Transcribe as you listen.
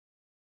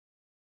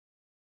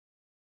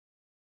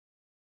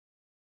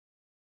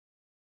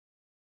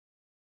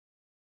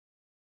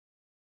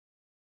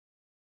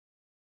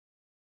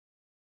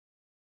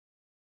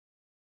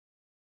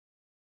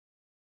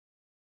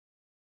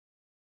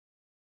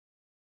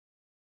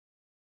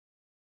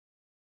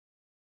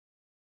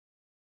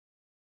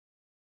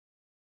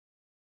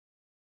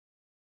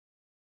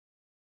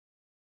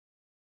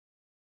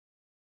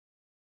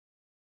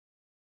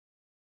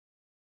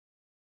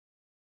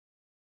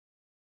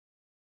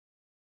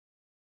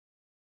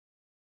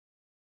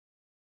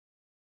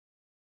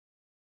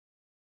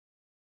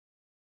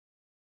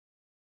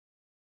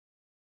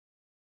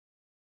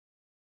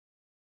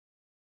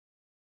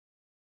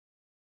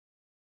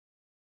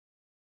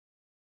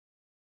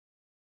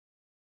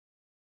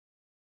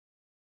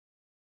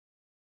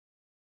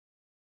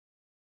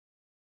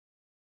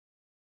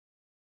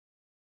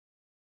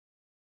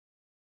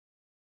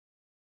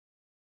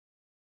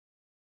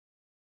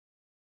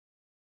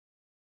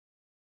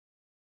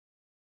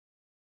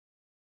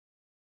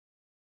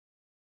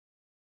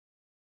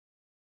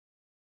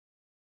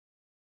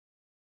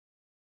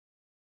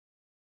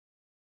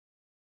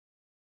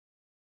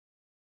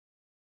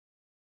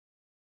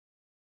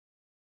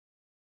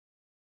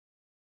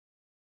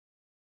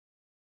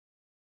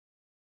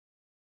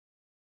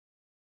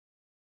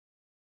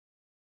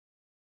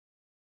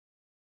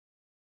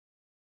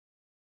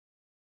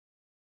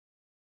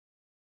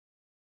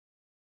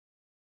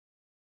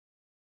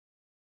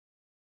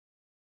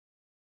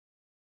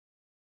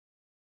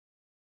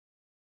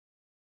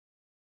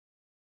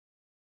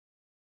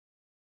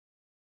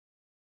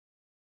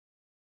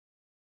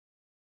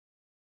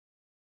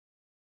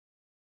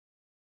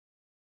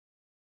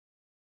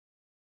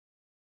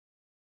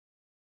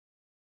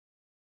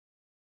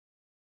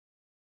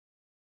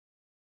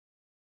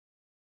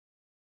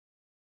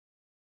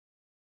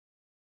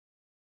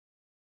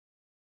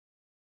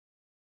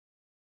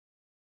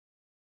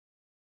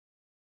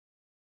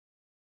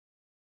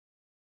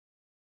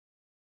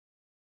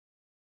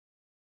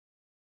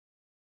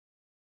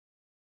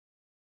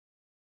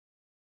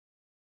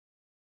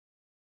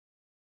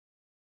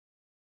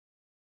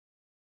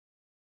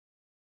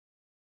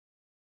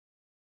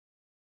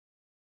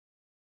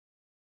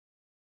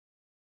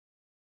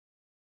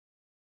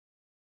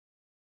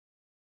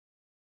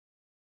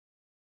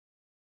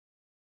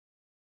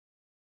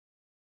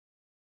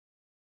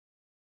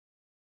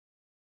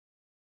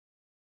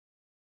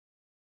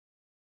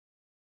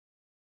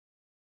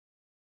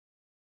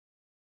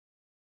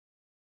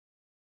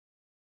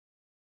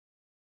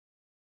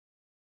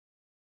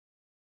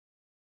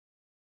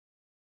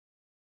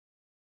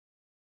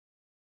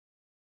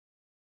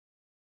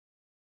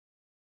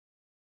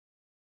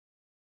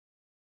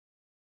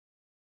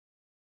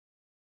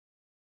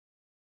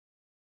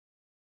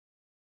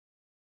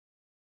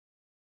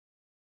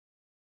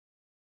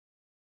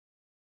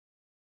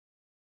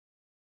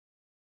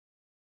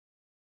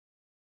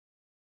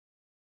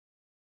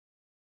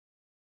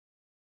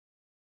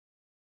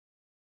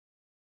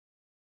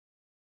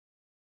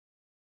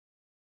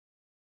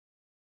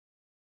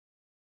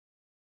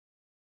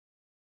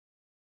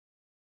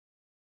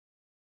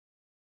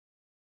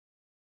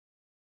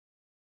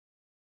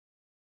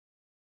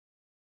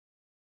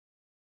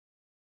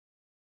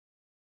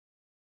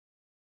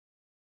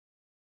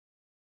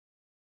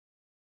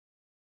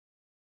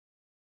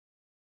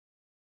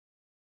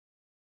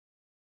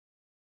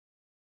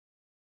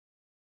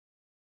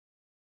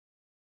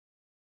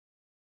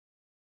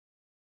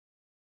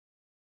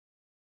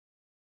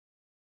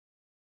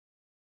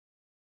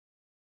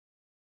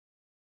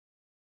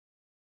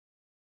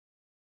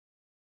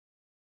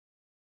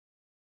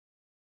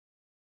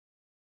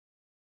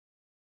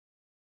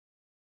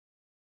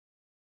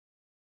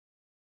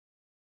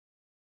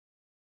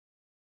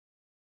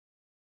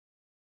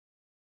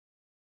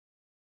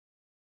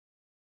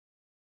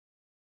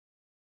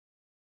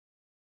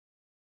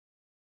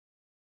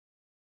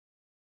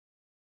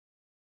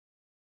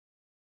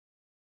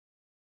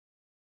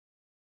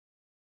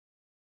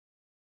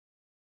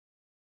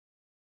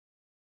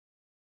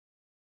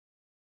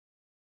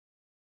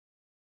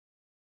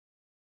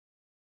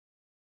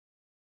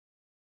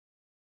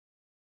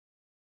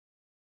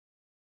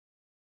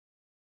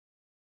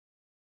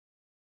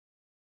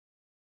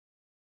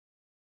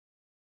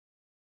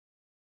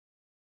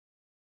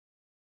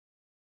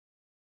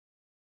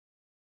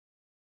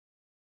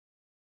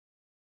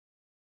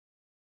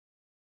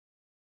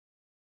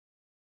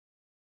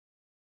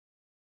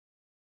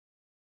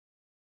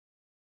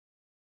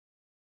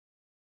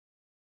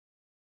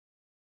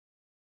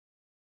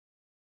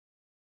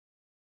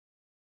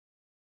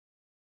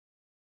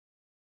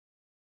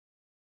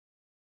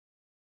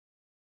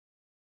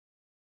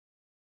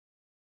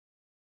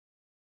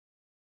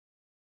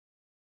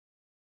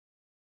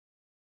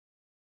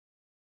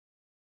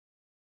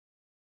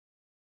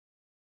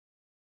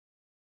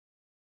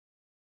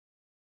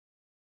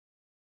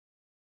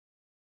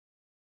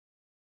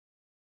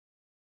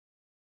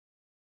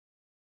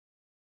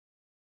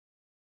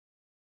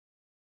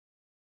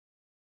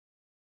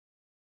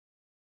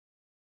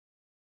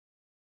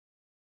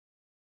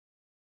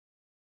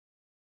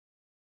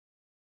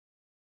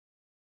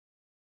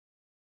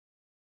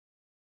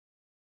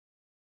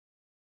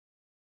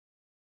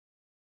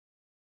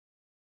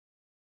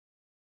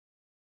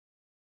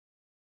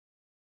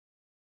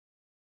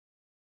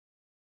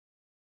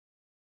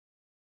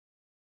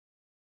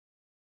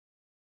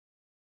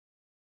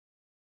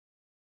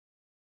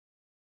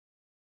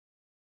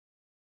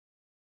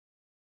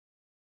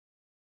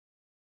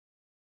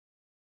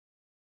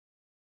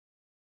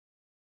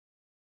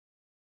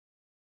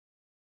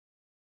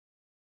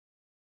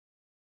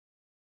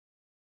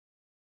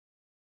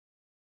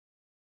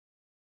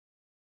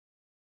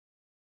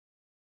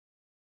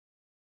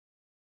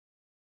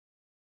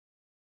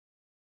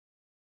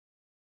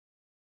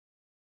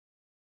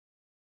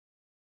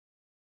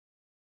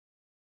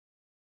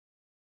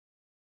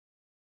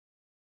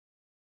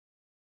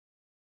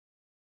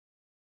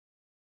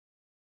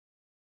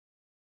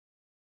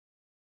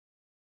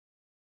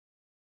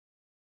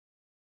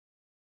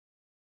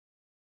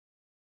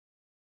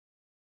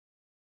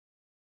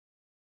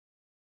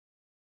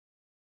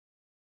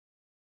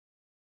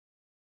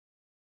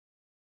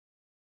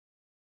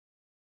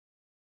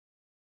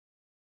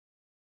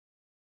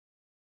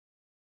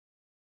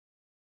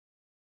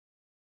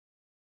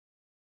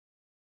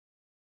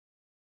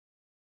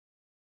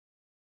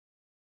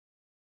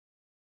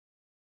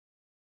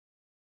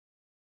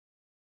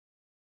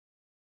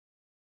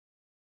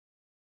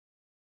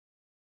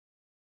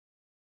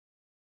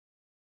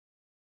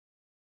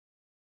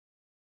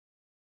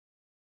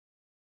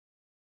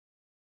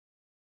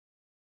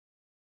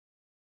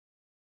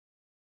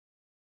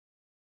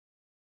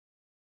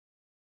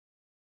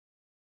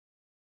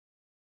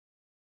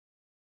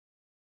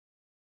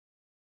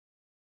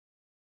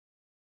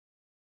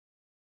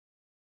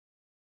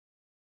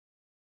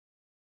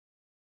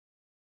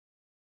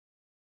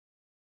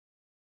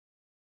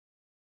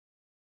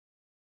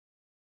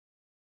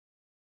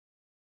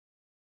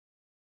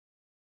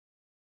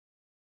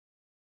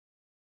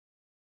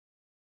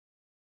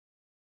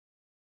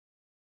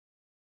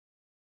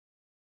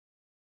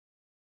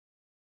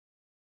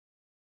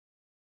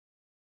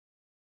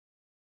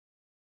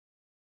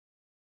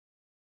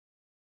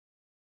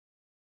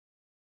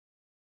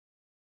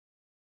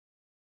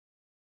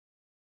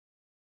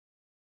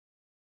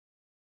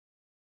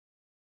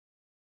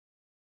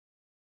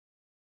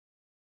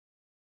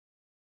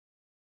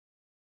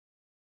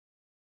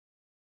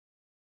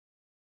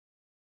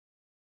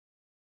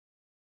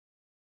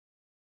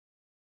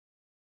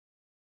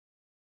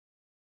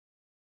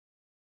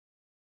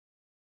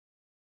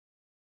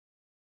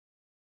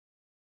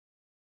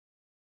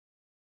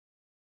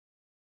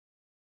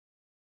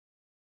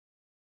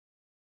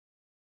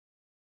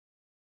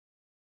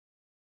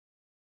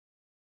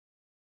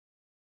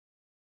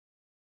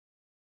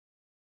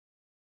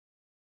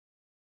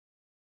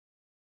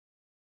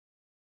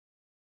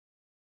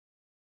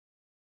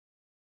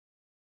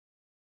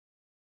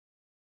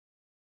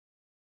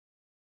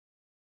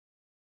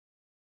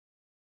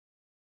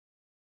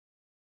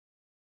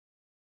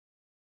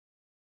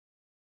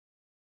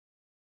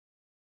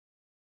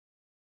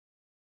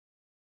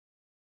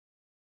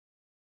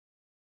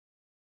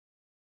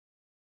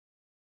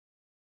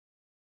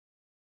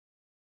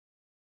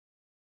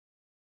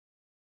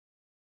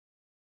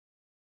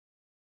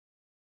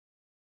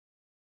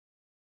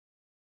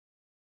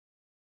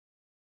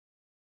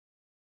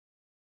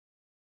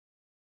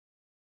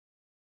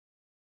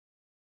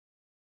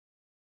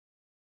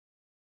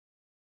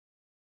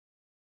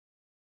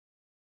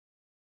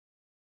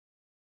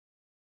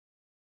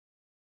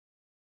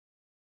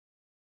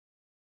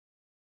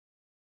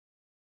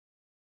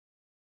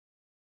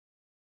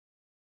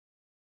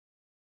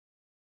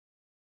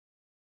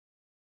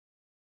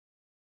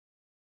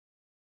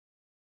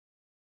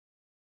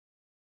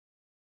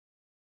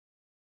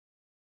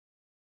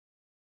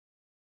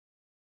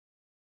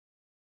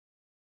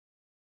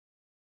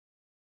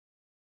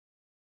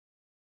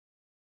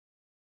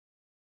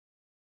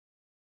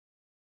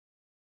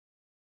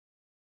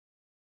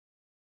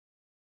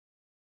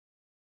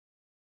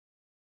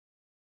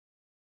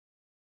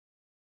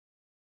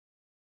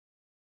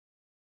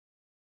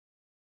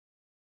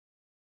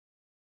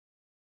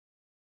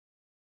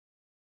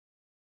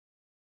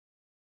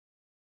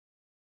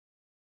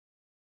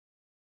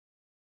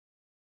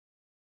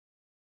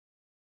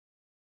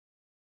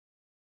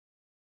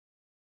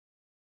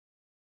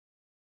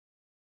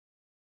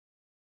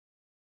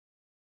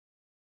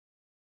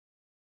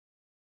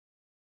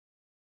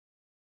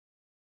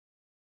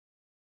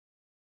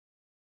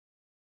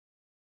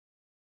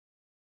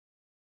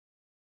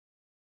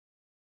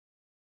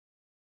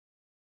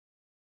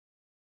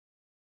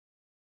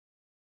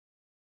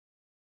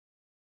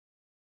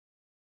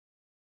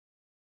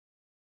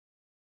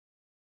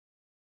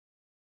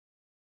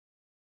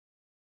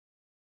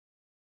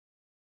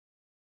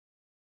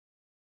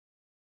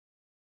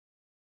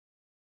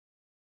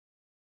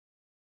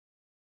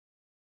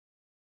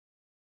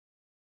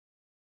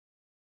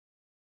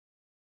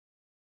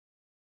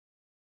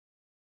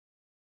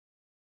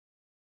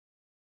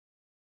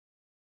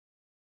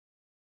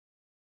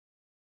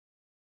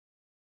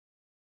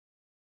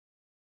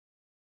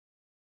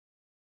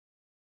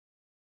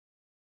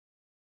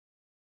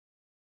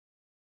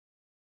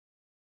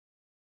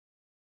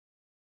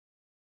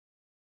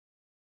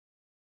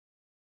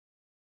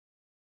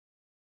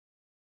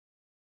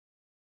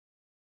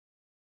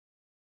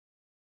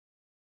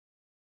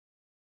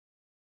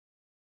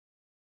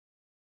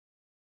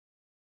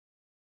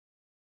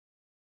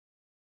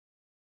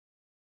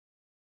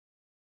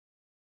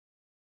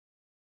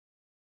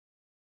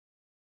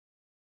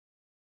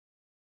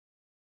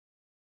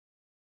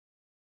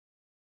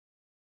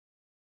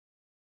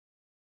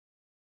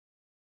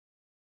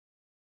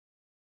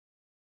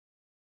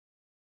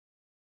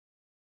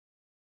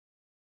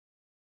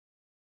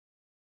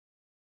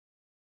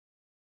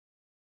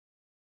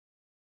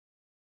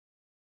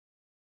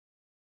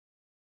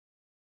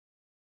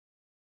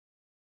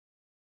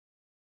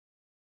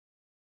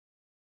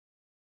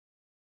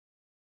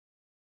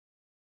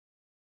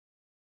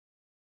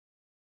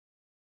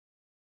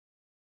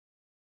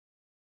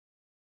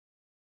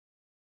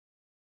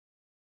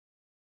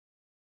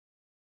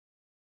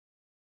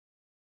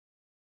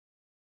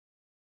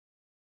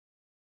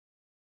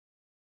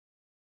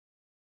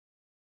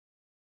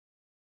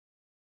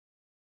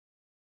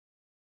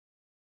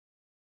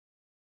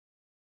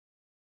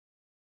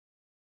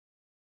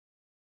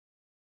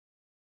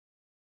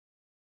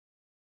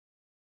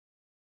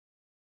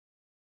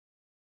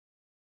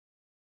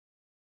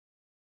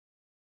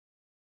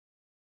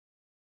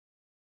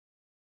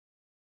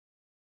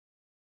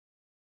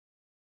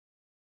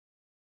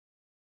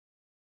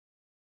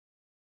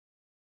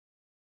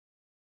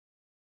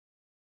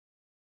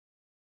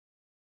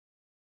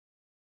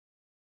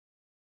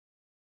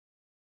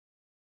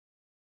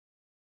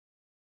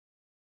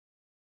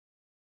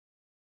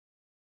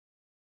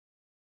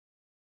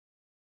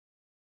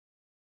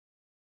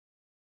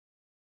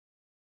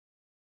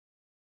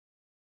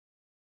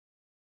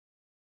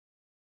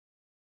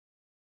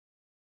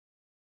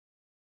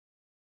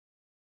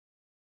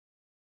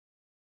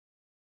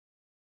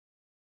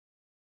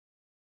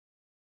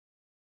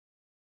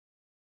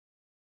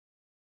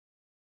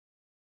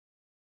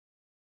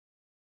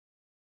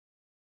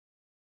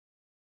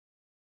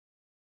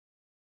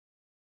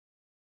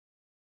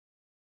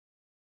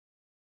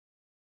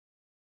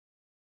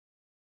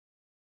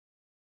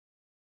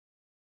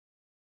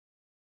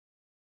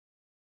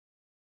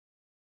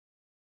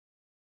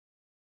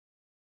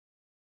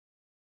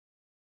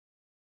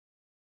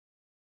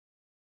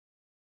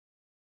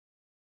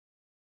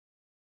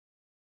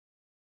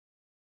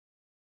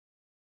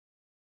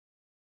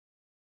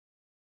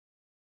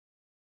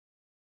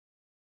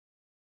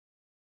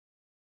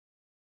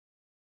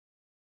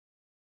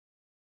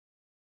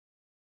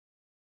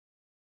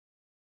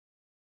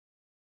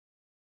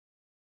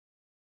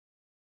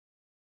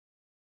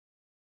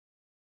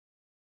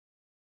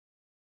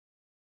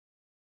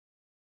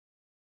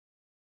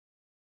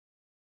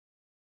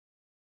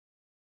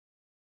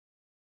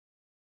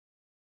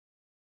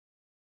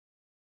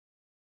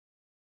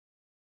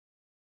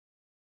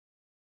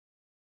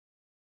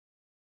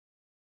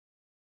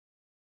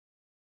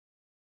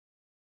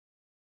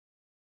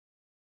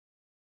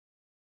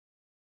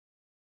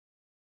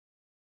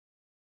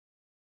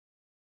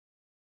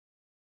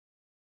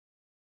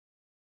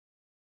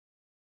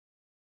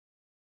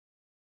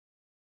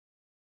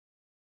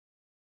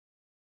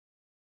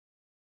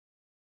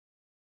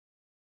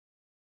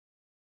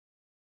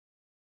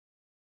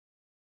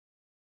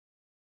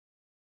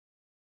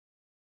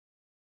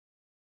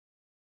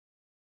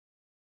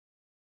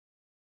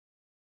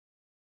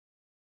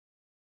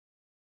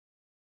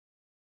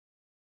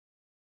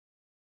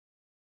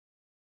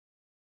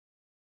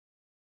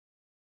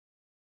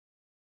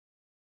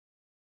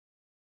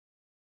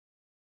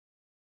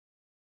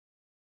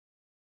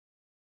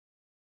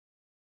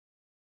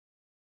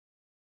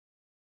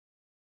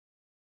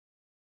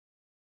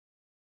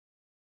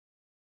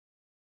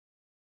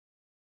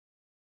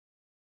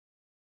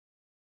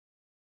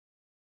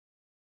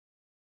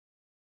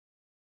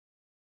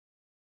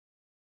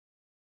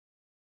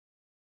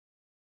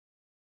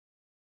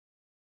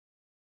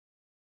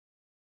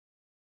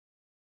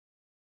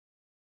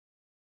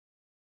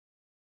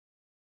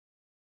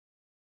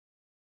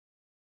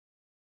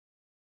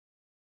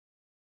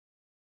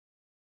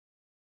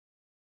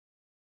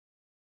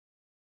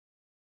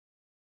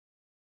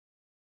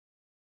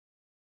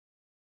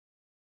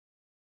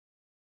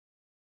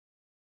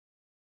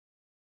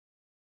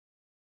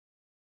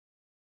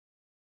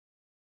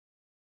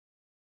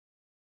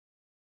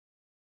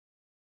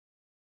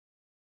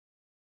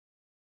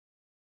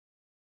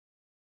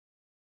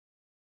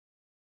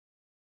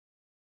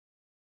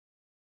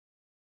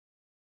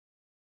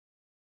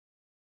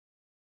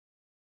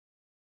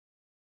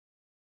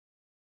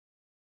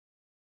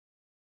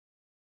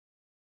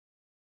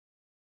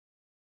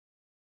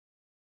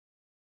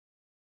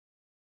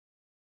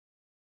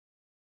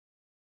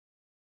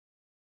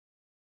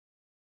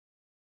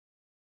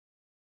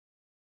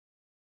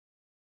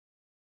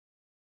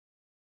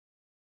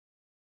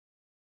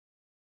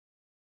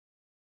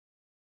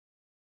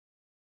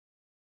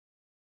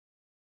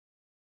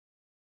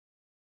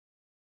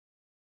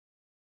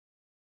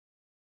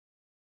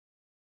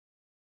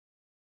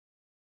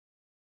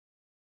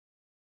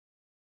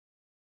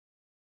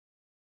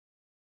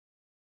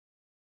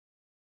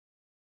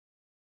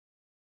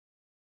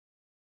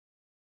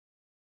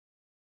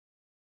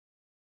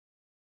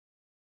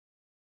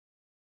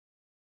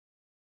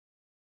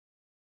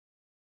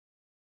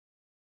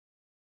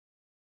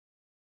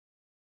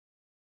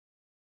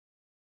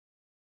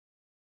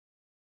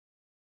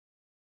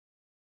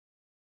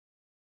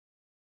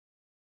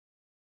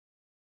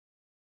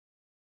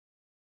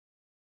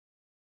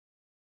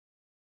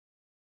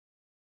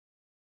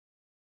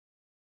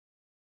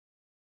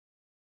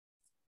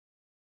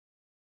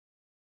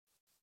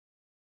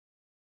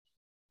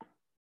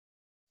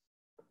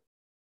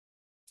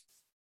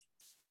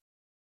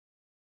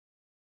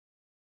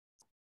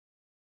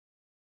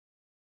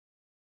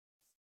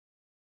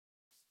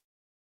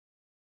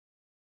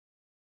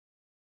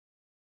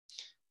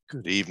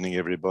Good evening,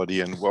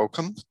 everybody, and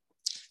welcome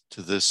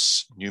to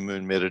this New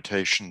Moon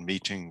Meditation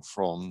meeting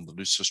from the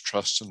Lucis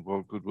Trust and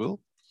World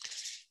Goodwill.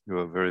 You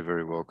are very,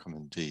 very welcome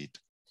indeed.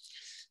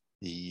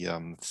 The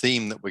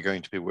theme that we're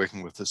going to be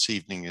working with this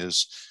evening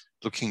is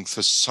looking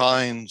for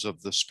signs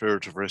of the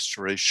spirit of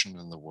restoration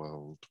in the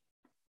world.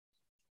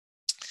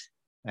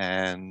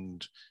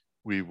 And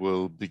we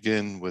will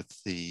begin with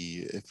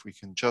if we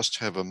can just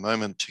have a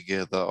moment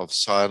together of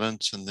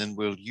silence, and then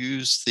we'll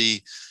use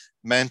the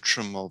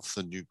mantram of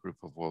the new group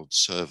of world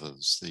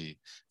servers, the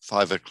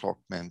 5 o'clock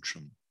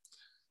mantram,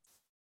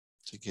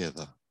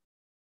 together.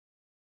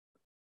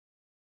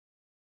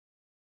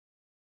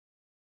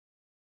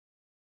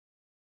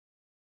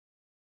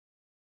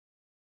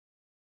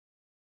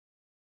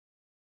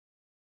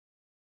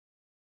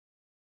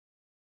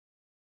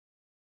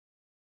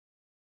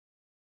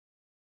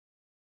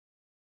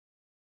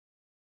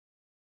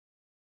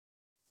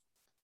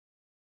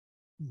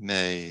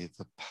 May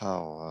the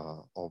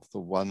power of the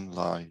one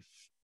life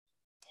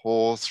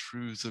pour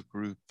through the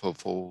group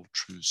of all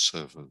true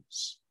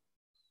servers.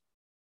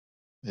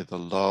 May the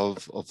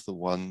love of the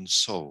one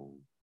soul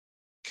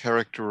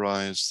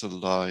characterize the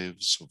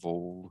lives of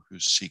all who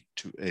seek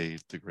to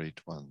aid the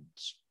great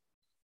ones.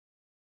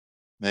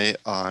 May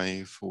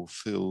I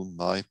fulfill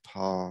my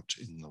part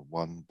in the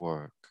one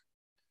work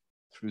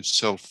through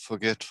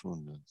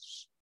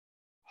self-forgetfulness,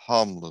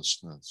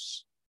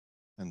 harmlessness,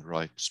 and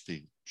right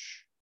speech.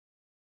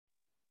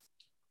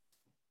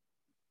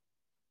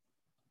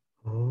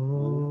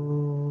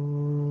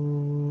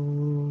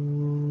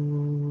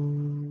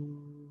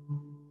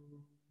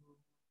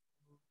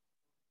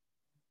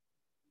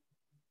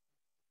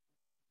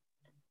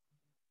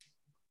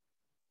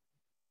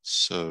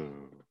 So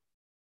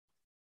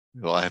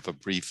I have a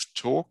brief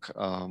talk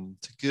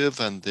to give,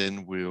 and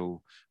then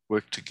we'll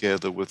work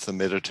together with the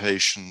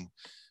meditation,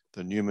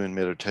 the New Moon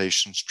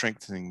meditation,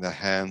 strengthening the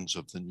hands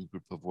of the new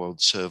group of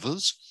world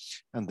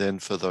servers. And then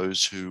for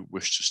those who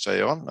wish to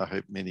stay on, I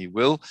hope many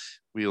will,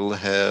 we'll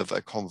have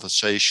a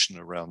conversation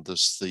around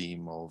this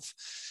theme of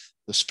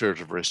the spirit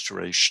of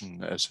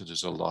restoration as it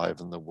is alive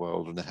in the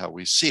world and how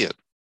we see it.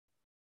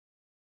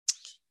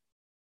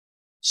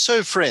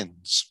 So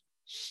friends,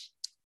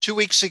 2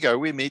 weeks ago,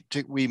 we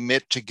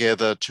met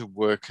together to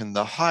work in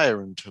the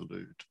higher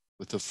interlude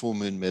with the full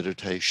moon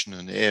meditation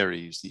in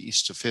Aries, the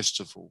Easter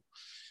festival,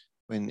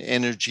 when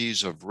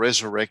energies of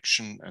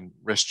resurrection and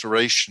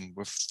restoration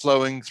were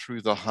flowing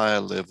through the higher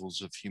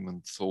levels of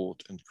human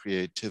thought and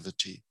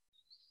creativity.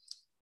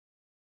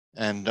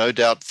 And no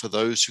doubt for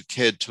those who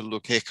cared to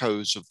look,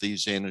 echoes of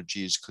these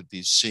energies could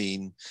be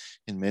seen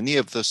in many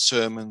of the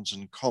sermons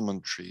and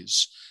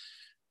commentaries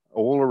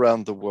all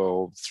around the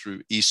world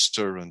through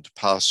Easter and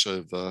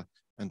Passover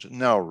and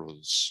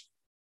Nowruz.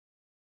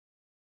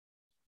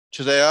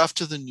 Today,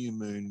 after the new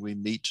moon, we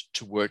meet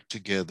to work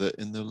together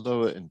in the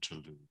lower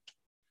interlude,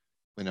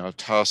 when our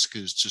task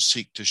is to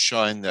seek to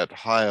shine that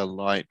higher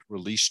light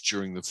released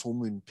during the full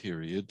moon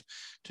period,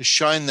 to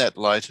shine that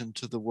light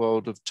into the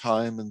world of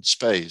time and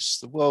space,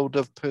 the world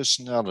of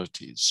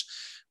personalities,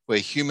 where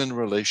human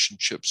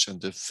relationships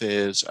and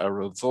affairs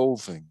are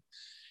evolving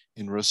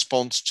in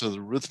response to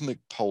the rhythmic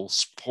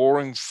pulse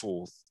pouring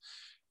forth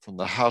from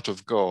the heart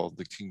of God,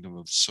 the kingdom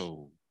of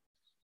soul,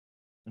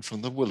 and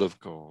from the will of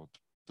God,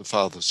 the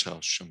Father's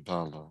house,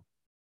 Shambhala.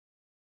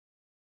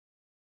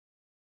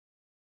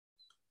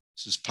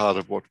 This is part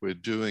of what we're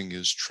doing,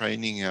 is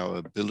training our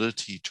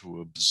ability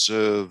to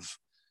observe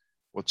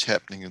what's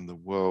happening in the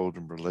world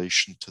in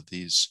relation to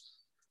these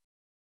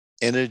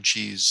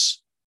energies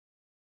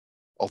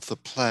of the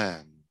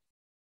plan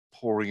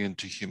pouring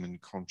into human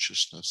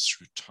consciousness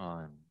through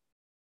time.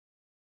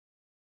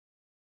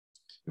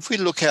 If we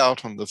look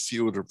out on the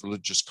field of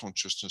religious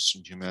consciousness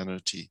and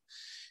humanity,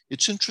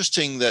 it's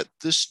interesting that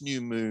this new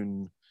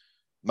moon,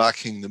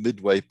 marking the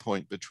midway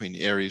point between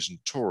Aries and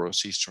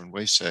Taurus, Easter and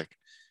Wesak,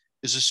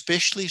 is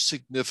especially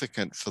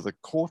significant for the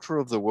quarter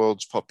of the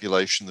world's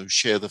population who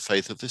share the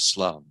faith of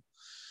Islam,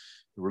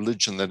 the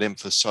religion that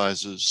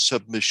emphasizes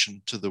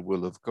submission to the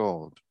will of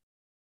God.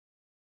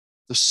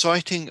 The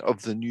sighting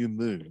of the new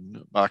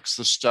moon marks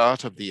the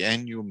start of the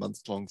annual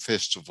month-long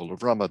festival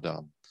of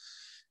Ramadan.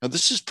 Now,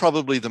 this is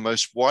probably the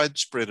most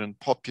widespread and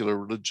popular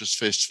religious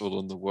festival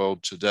in the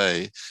world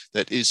today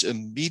that is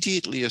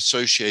immediately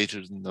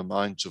associated in the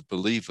minds of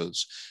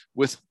believers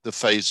with the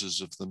phases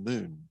of the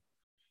moon.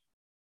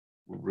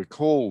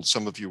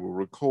 Some of you will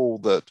recall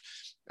that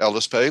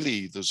Alice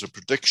Bailey, there's a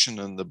prediction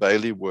in the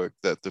Bailey work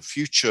that the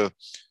future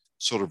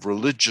sort of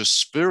religious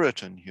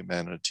spirit in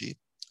humanity,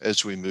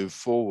 as we move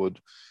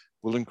forward,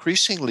 will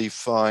increasingly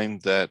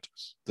find that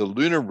the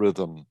lunar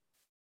rhythm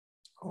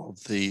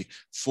of the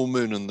full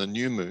moon and the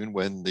new moon,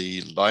 when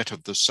the light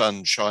of the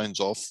sun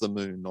shines off the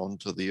moon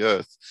onto the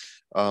earth,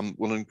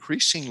 will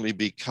increasingly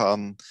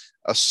become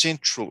a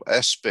central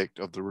aspect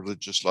of the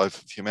religious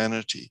life of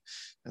humanity.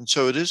 And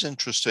so it is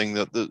interesting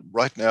that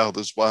right now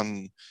there's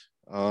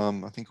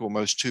I think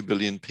almost 2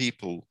 billion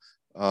people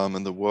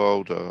in the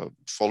world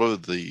follow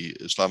the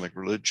Islamic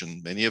religion,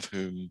 many of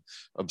whom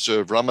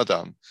observe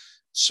Ramadan.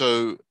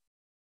 So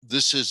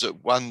this is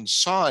one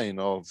sign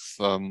of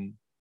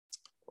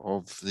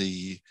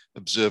the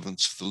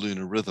observance of the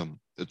lunar rhythm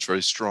that's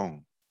very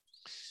strong.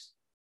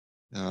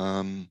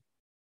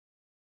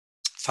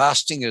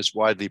 Fasting is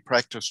widely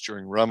practiced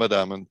during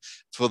Ramadan, and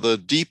for the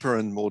deeper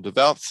and more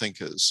devout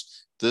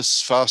thinkers,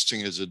 this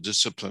fasting is a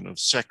discipline of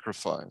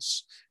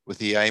sacrifice with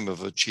the aim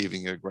of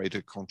achieving a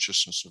greater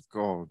consciousness of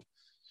God.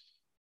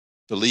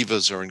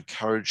 Believers are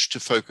encouraged to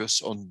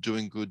focus on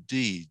doing good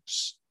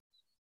deeds.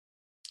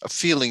 A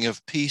feeling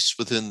of peace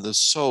within the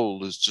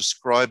soul is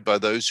described by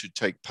those who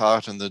take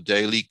part in the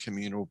daily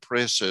communal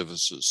prayer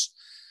services.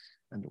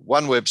 And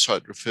one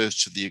website refers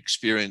to the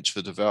experience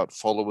for devout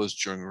followers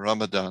during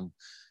Ramadan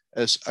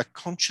as a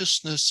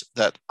consciousness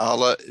that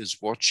Allah is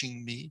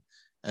watching me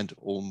and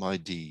all my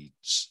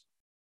deeds.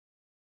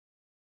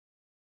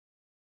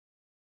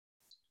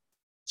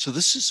 So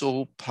this is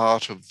all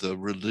part of the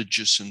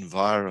religious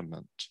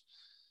environment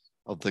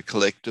of the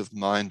collective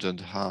mind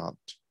and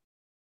heart.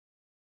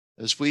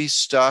 As we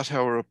start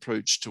our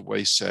approach to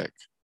Wesak,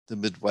 the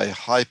midway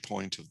high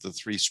point of the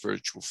three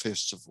spiritual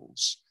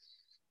festivals,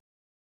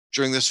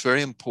 during this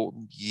very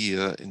important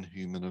year in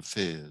human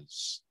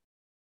affairs.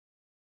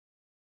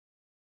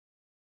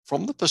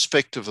 From the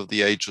perspective of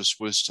the ageless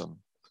wisdom,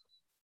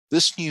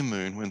 this new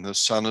moon, when the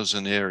sun is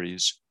in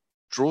Aries,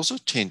 draws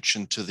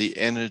attention to the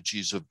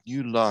energies of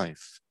new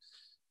life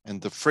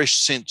and the fresh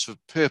sense of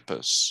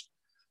purpose,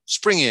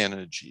 spring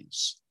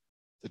energies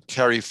that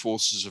carry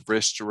forces of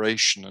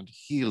restoration and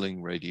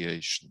healing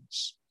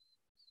radiations.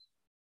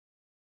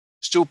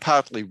 Still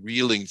partly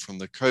reeling from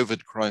the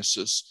COVID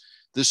crisis,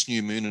 this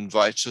new moon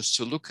invites us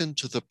to look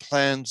into the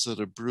plans that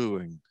are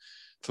brewing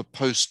for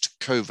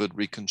post-COVID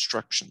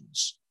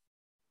reconstructions,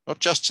 not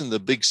just in the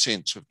big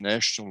sense of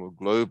national or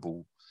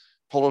global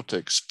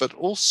politics, but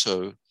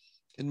also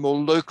in more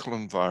local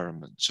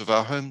environments of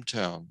our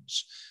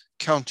hometowns,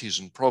 counties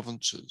and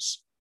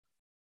provinces,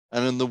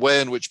 and in the way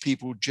in which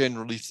people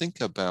generally think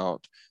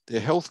about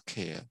their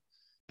healthcare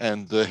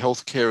and the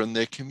healthcare in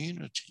their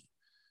community,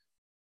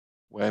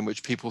 way in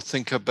which people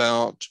think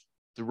about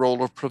the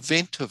role of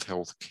preventive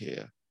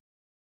healthcare,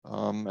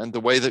 and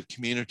the way that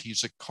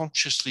communities are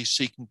consciously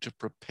seeking to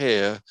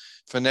prepare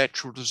for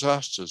natural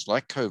disasters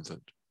like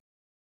COVID.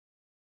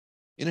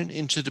 In an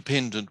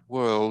interdependent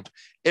world,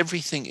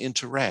 everything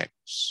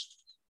interacts,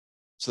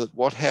 so that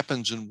what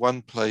happens in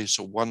one place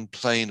or one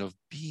plane of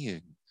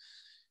being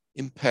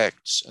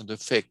impacts and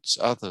affects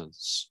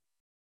others.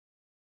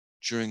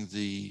 During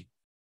the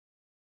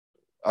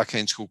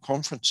Arcane School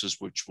conferences,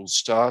 which will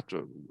start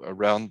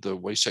around the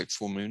Wesak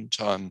full moon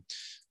time,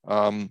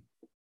 one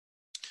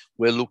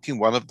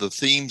of the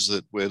themes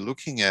that we're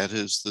looking at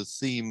is the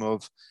theme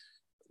of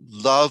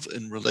love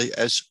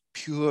as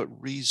pure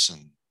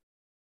reason,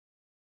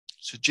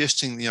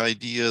 suggesting the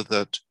idea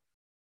that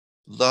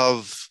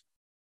love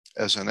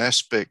as an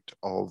aspect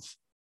of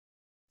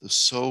the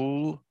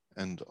soul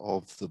and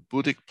of the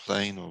Buddhic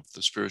plane of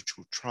the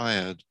spiritual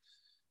triad,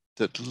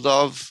 that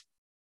love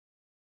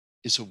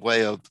is a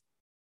way of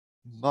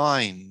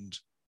mind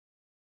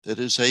that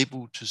is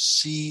able to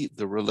see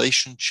the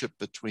relationship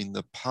between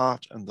the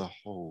part and the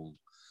whole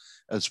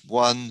as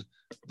one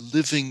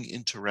living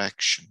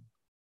interaction,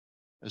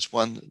 as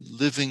one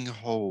living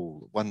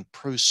whole, one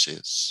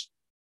process.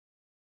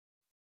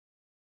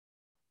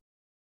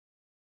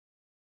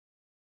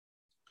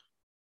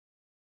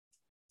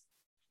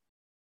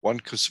 One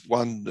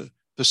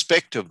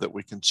perspective that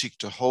we can seek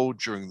to hold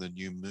during the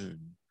new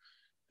moon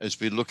as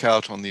we look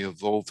out on the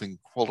evolving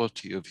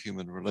quality of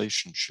human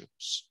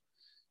relationships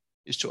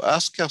is to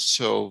ask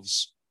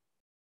ourselves,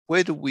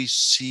 where do we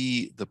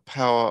see the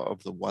power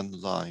of the one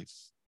life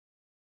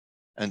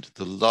and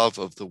the love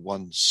of the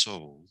one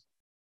soul,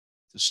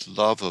 this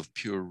love of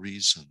pure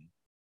reason?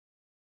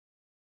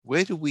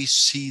 Where do we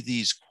see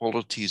these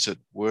qualities at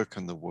work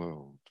in the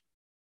world?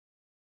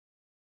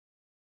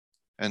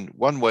 And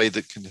one way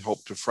that can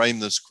help to frame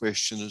this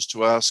question is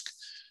to ask,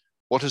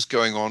 what is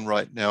going on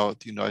right now at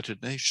the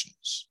United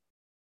Nations?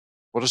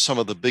 What are some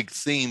of the big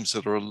themes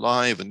that are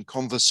alive in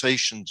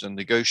conversations and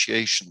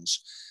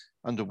negotiations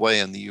underway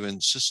in the UN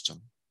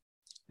system?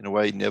 In a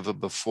way never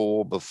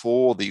before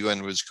the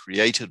UN was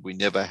created, we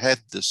never had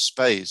this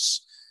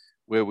space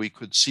where we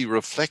could see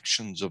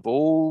reflections of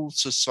all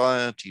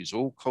societies,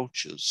 all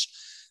cultures,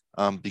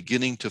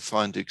 beginning to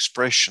find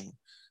expression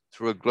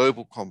through a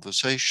global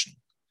conversation.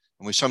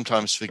 And we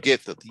sometimes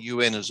forget that the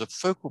UN is a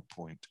focal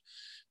point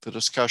for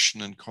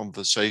discussion and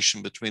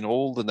conversation between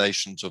all the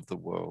nations of the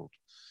world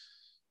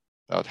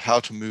about how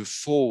to move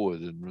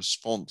forward in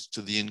response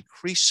to the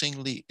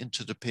increasingly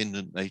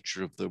interdependent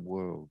nature of the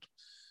world.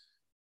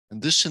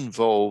 And this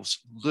involves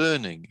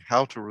learning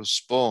how to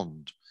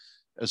respond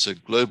as a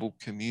global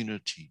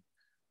community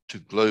to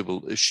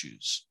global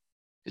issues.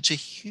 It's a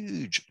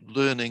huge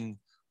learning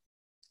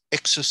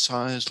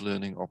exercise,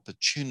 learning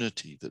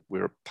opportunity that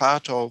we're a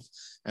part of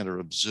and are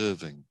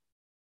observing.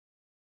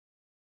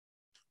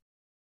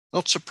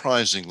 Not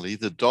surprisingly,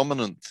 the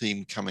dominant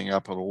theme coming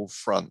up on all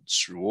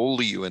fronts through all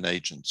the UN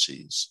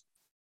agencies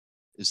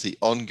is the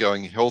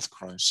ongoing health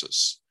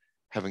crisis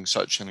having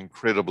such an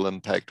incredible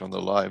impact on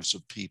the lives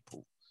of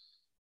people,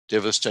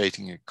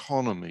 devastating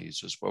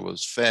economies as well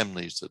as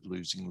families that are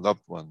losing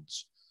loved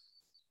ones.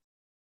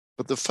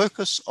 But the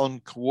focus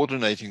on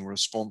coordinating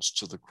response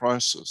to the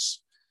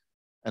crisis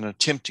and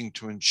attempting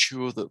to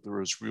ensure that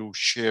there is real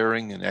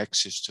sharing and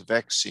access to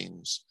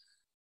vaccines,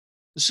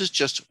 this is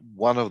just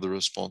one of the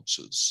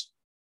responses.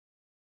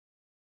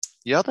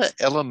 The other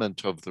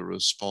element of the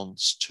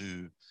response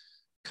to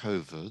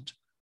COVID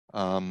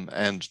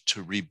and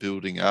to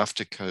rebuilding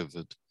after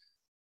COVID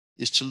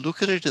is to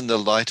look at it in the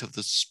light of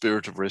the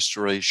spirit of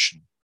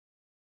restoration.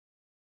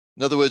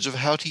 In other words, of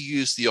how to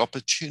use the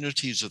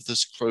opportunities of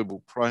this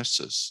global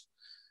crisis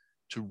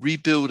to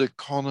rebuild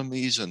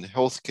economies and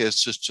healthcare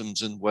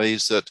systems in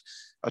ways that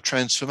are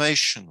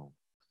transformational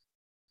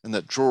and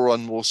that draw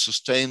on more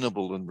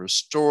sustainable and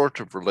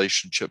restorative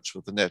relationships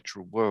with the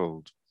natural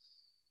world.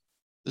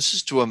 This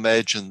is to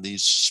imagine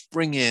these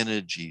spring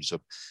energies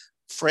of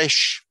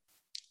fresh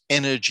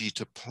energy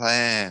to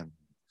plan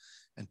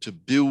and to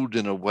build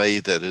in a way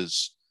that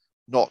is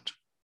not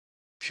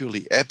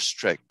purely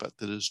abstract, but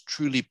that is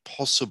truly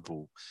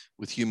possible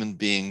with human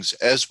beings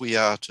as we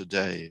are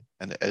today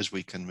and as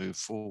we can move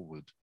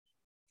forward.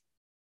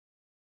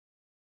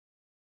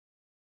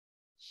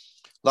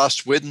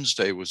 Last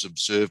Wednesday was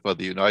observed by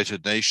the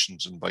United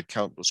Nations and by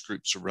countless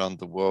groups around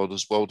the world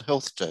as World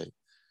Health Day,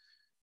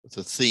 with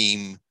a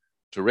theme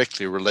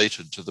directly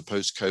related to the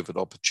post-COVID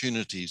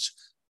opportunities,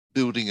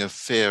 building a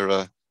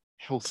fairer,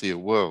 healthier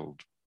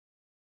world.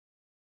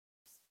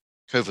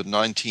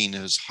 COVID-19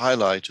 has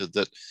highlighted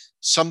that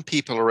some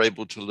people are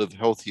able to live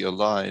healthier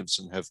lives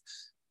and have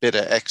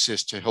better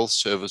access to health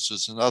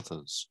services than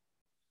others.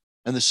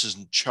 And this is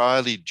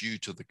entirely due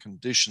to the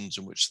conditions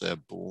in which they're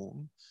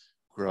born,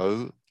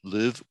 grow,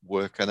 live,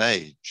 work, and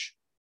age.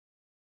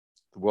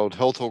 The World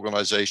Health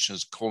Organization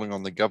is calling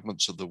on the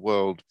governments of the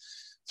world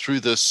through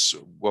this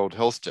World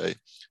Health Day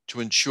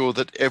to ensure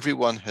that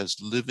everyone has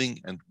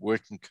living and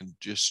working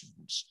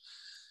conditions.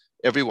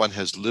 Everyone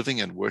has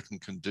living and working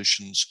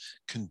conditions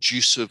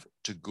conducive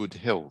to good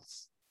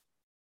health,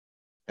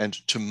 and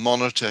to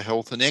monitor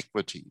health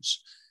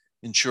inequities,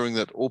 ensuring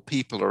that all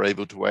people are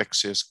able to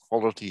access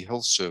quality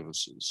health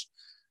services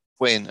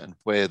when and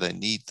where they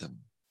need them.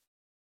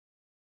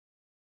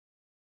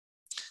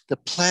 The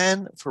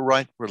plan for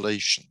right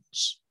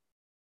relations,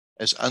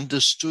 as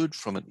understood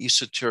from an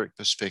esoteric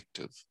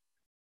perspective,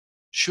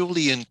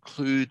 surely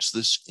includes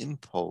this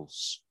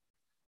impulse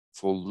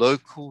for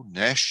local,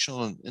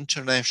 national, and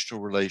international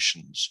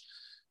relations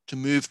to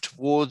move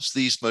towards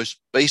these most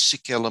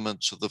basic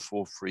elements of the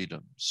four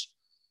freedoms.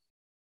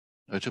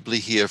 Notably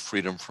here,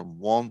 freedom from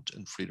want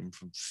and freedom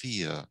from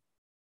fear.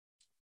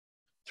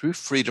 Through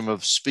freedom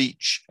of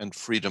speech and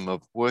freedom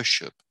of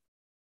worship,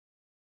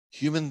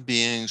 human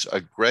beings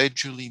are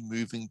gradually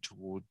moving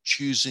toward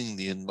choosing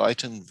the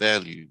enlightened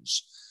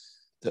values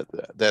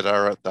that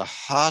are at the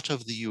heart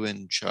of the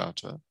UN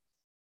Charter,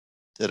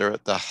 that are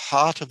at the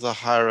heart of the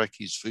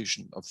hierarchy's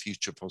vision of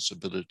future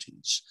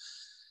possibilities,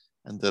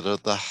 and that are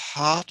at the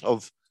heart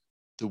of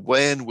the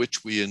way in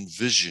which we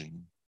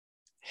envision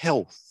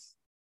health,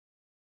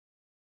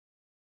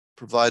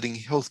 providing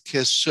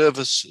healthcare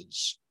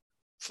services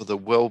for the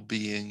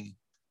well-being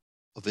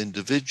of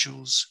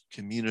individuals,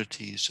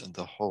 communities, and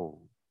the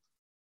whole.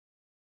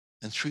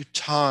 And through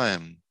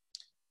time,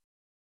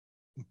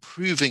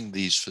 improving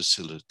these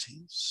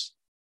facilities,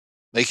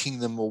 making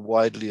them more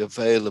widely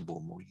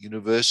available, more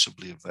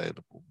universally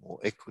available, more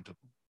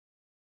equitable.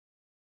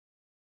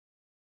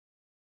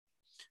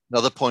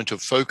 Another point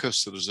of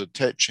focus that is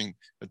attracting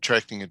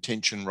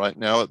attention right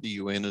now at the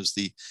UN is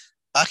the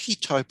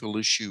archetypal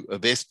issue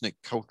of ethnic,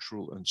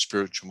 cultural, and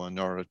spiritual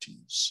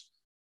minorities,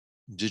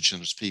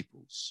 indigenous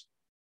peoples.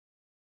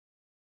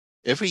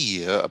 Every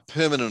year, a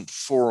permanent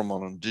forum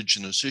on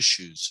indigenous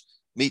issues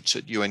meets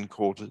at UN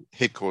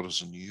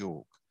headquarters in New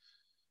York.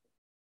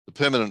 The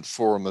permanent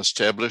forum,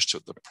 established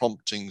at the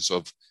promptings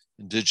of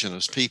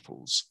indigenous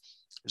peoples,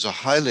 is a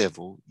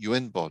high-level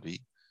UN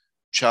body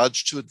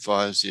charged to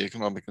advise the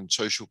Economic and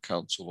Social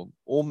Council on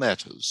all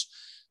matters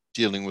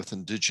dealing with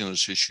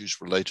indigenous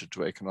issues related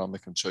to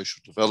economic and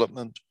social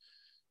development,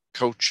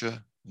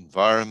 culture,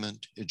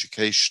 environment,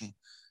 education,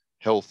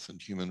 health,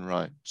 and human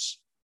rights.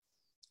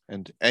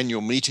 And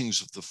annual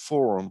meetings of the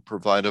forum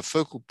provide a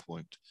focal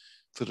point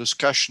for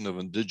discussion of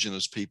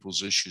indigenous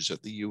peoples' issues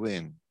at the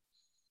UN.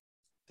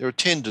 They're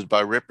attended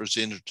by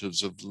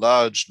representatives of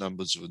large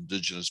numbers of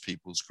indigenous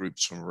peoples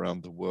groups from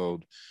around the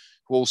world,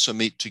 who also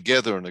meet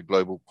together in a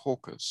global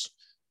caucus,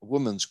 a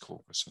women's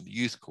caucus, and a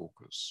youth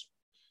caucus.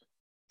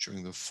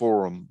 During the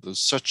forum, there's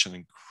such an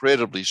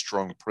incredibly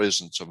strong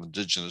presence of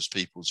indigenous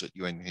peoples at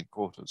UN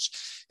headquarters.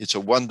 It's a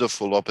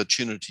wonderful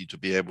opportunity to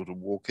be able to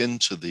walk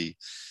into the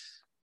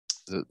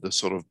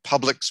sort of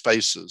public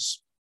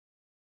spaces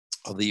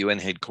of the UN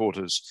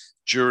headquarters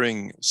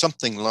during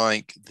something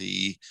like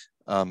the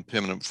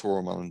Permanent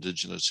Forum on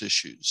Indigenous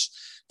Issues,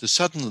 to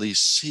suddenly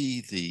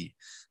see the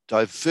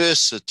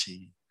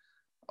diversity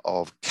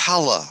of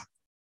color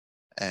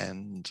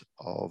and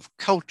of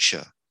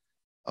culture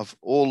of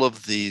all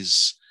of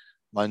these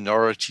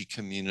minority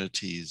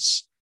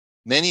communities,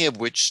 many of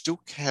which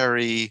still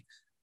carry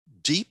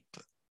deep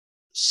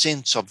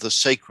sense of a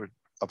sacred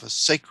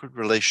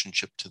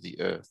relationship to the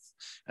earth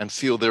and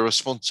feel their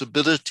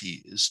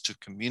responsibility is to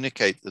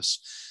communicate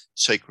this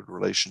sacred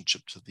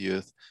relationship to the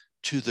earth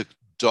to the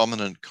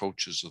dominant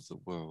cultures of the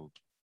world.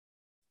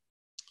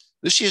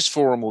 This year's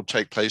forum will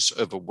take place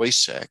over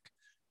Wesak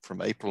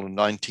from April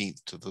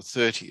 19th to the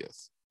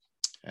 30th.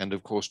 And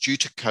of course, due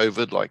to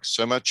COVID, like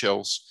so much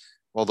else,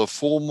 while the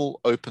formal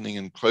opening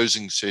and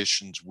closing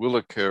sessions will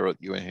occur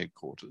at UN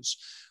headquarters,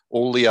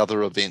 all the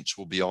other events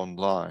will be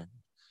online.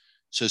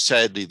 So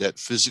sadly, that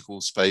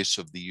physical space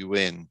of the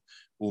UN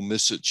will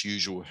miss its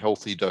usual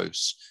healthy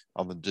dose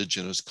of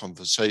Indigenous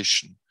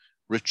conversation,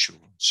 ritual,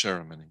 and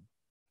ceremony.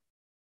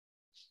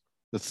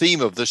 The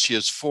theme of this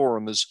year's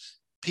forum is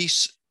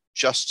peace,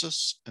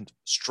 justice, and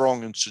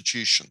strong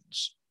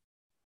institutions.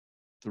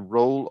 The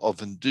role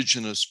of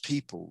Indigenous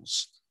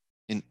peoples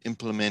in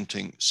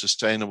implementing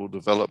Sustainable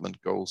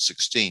Development Goal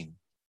 16.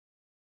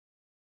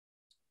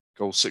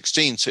 Goal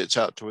 16 sets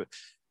out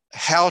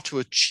how to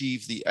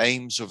achieve the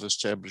aims of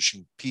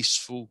establishing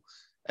peaceful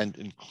and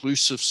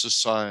inclusive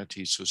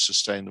societies for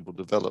sustainable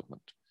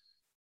development,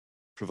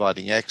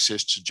 providing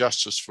access to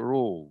justice for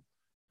all,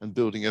 and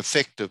building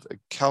effective,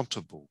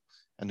 accountable,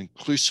 and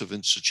inclusive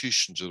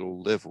institutions at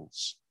all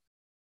levels.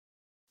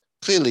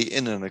 Clearly,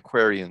 in an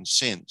Aquarian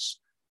sense,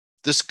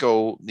 this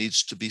goal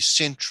needs to be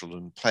central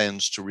in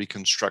plans to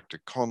reconstruct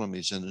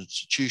economies and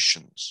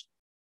institutions,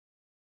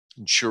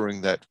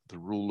 ensuring that the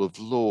rule of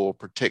law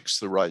protects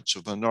the rights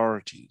of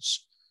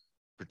minorities,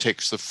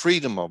 protects the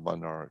freedom of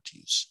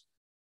minorities,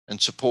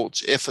 and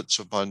supports efforts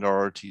of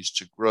minorities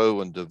to grow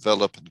and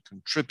develop and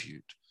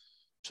contribute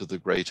to the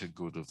greater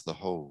good of the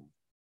whole.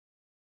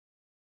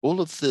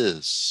 All of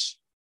this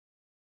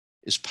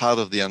is part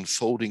of the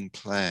unfolding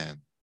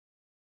plan,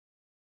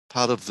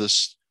 part of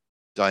this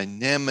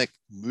dynamic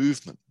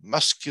movement,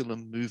 muscular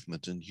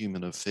movement in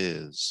human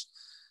affairs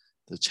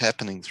that's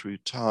happening through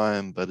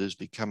time, but is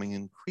becoming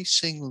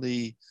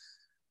increasingly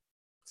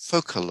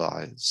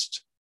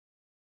focalized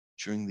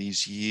during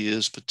these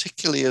years,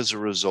 particularly as a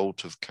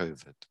result of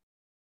COVID.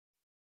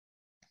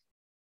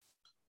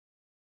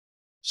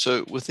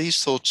 So with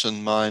these thoughts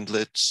in mind,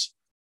 let's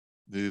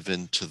move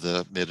into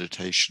the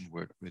meditation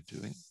work we're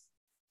doing.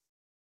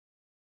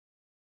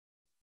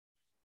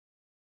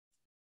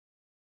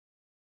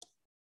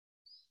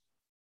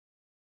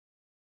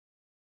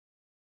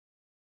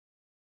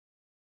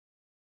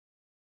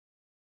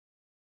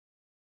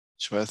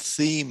 So our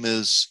theme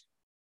is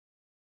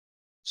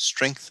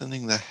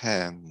strengthening the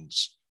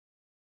hands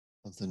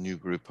of the new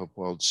group of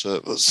world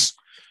service.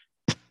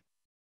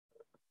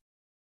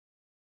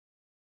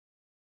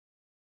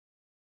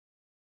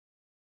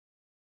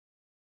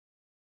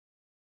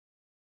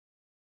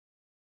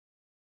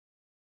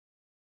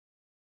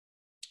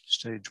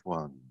 Stage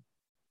 1,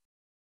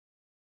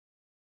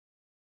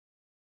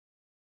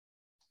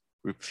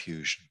 group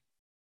fusion.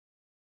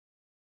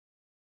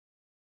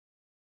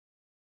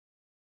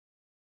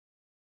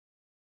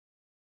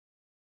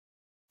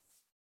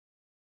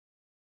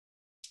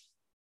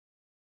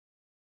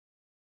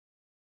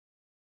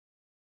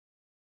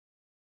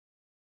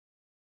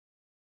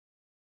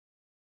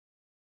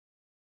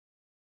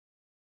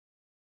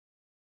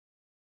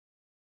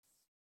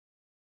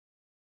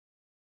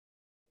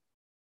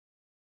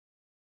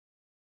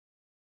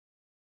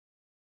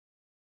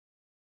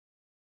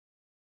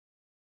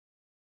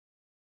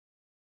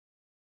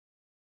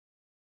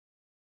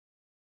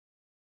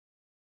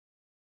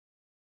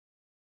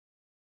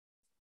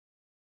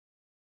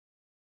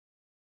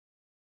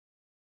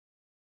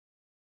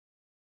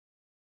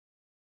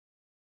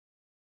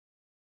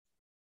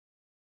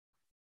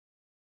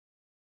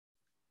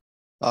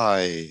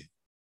 I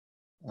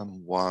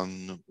am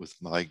one with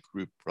my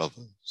group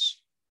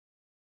brothers,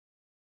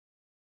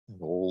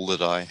 and all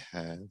that I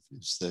have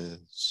is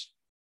theirs.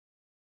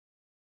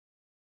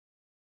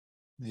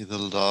 May the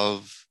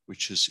love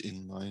which is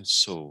in my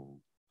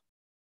soul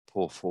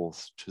pour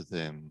forth to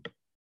them.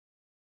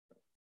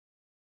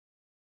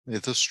 May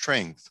the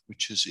strength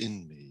which is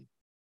in me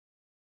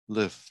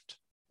lift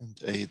and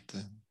aid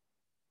them.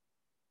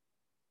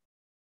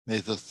 May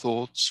the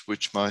thoughts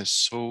which my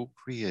soul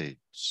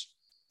creates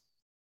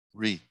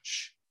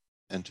reach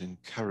and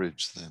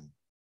encourage them.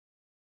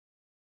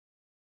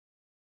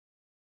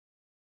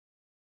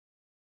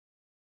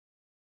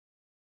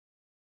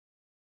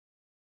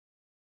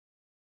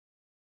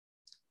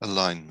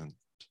 Alignment.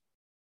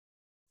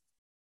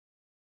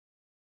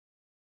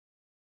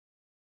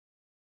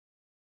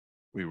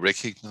 We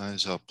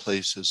recognize our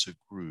place as a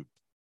group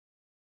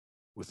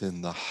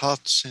within the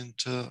heart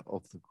center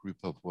of the group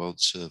of world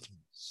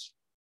servants,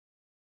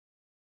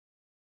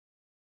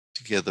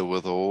 together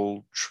with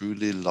all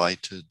truly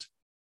lighted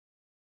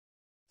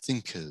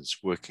thinkers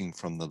working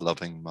from the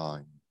loving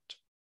mind.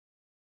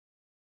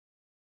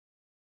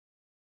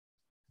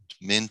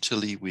 And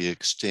mentally, we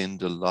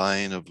extend a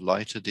line of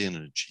lighted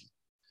energy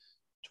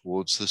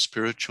towards the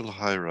spiritual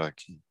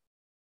hierarchy,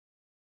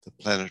 the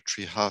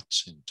planetary heart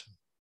center.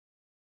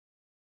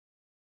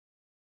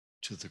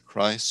 to the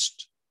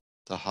Christ,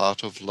 the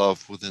heart of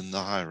love within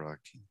the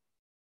hierarchy,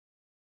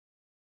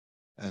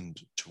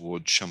 and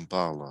toward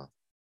Shambhala,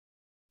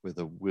 where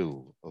the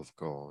will of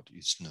God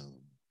is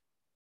known.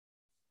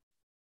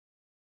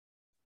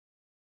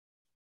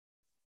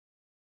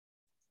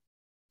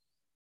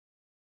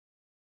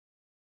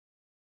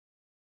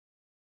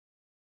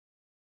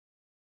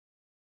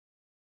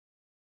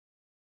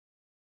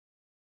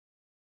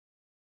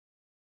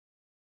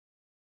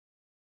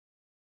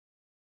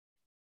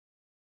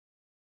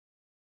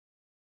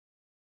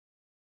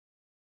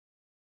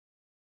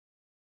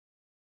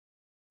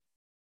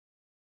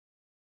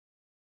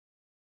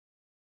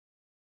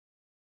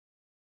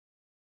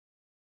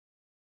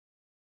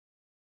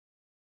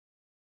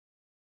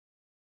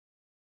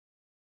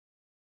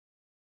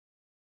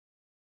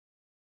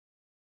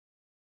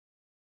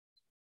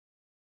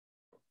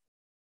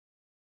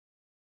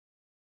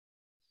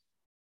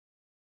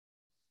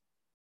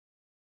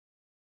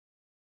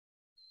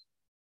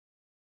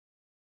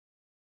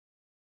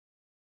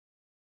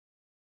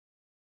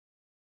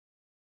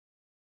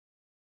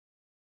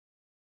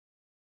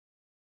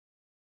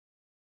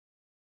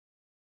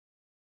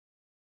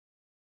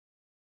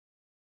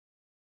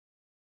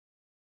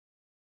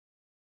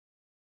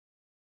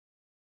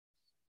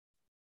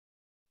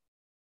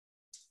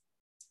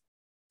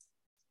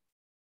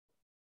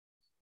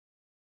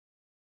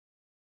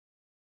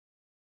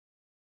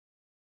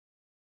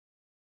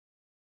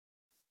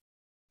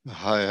 A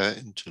higher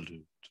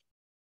interlude.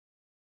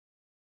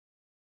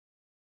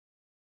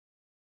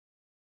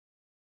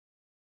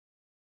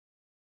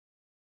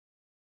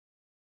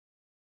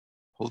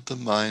 Hold the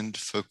mind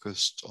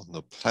focused on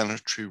the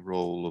planetary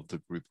role of the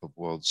group of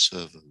world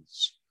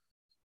servers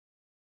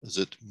as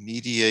it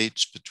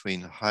mediates between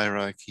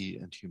hierarchy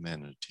and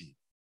humanity,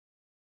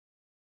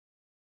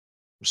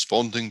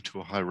 responding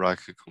to a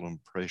hierarchical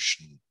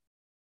impression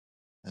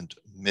and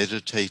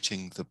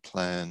meditating the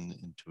plan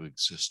into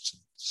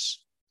existence.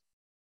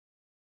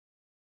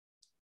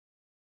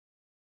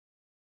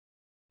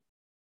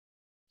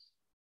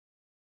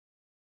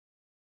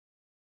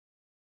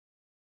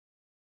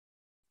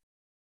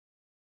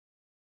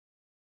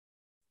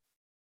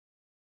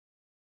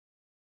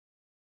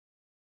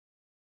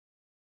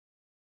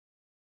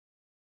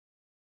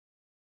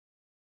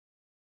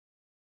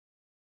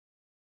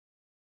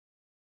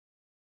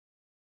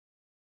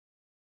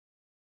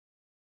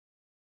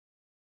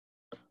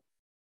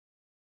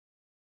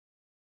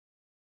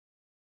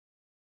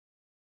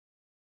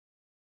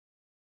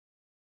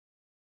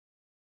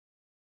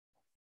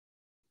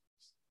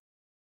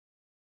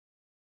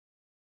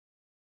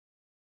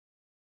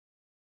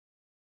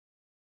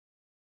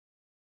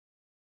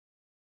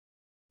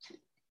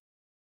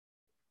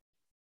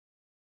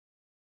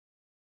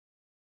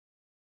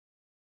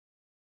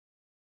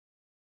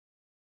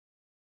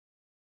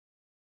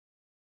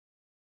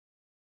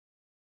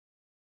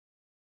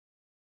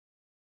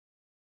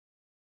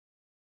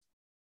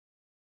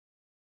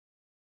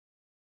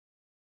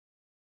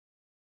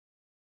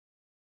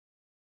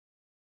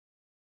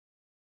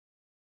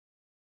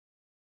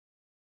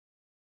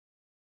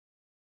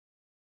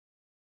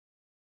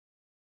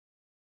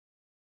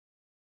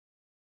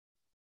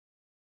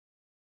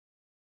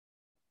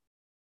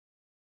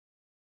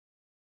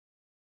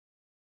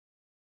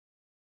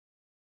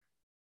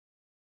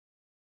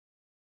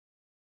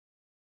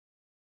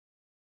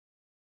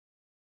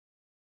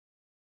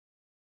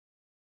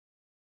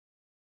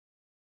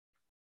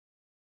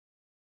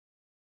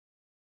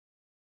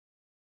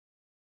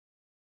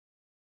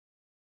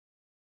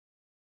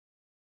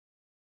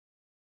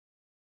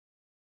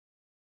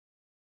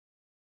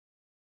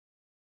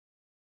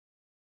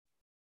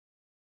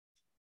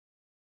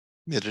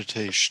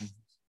 Meditation.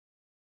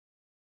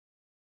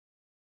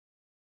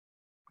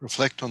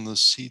 Reflect on the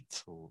seed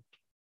thought.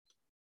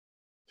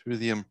 Through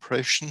the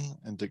impression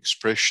and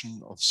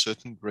expression of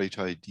certain great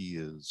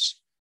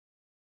ideas,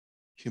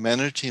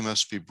 humanity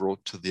must be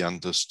brought to the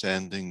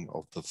understanding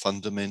of the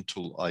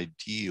fundamental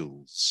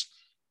ideals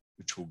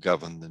which will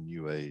govern the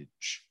new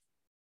age.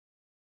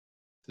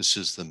 This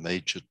is the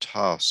major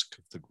task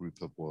of the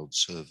group of world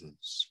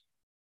servers.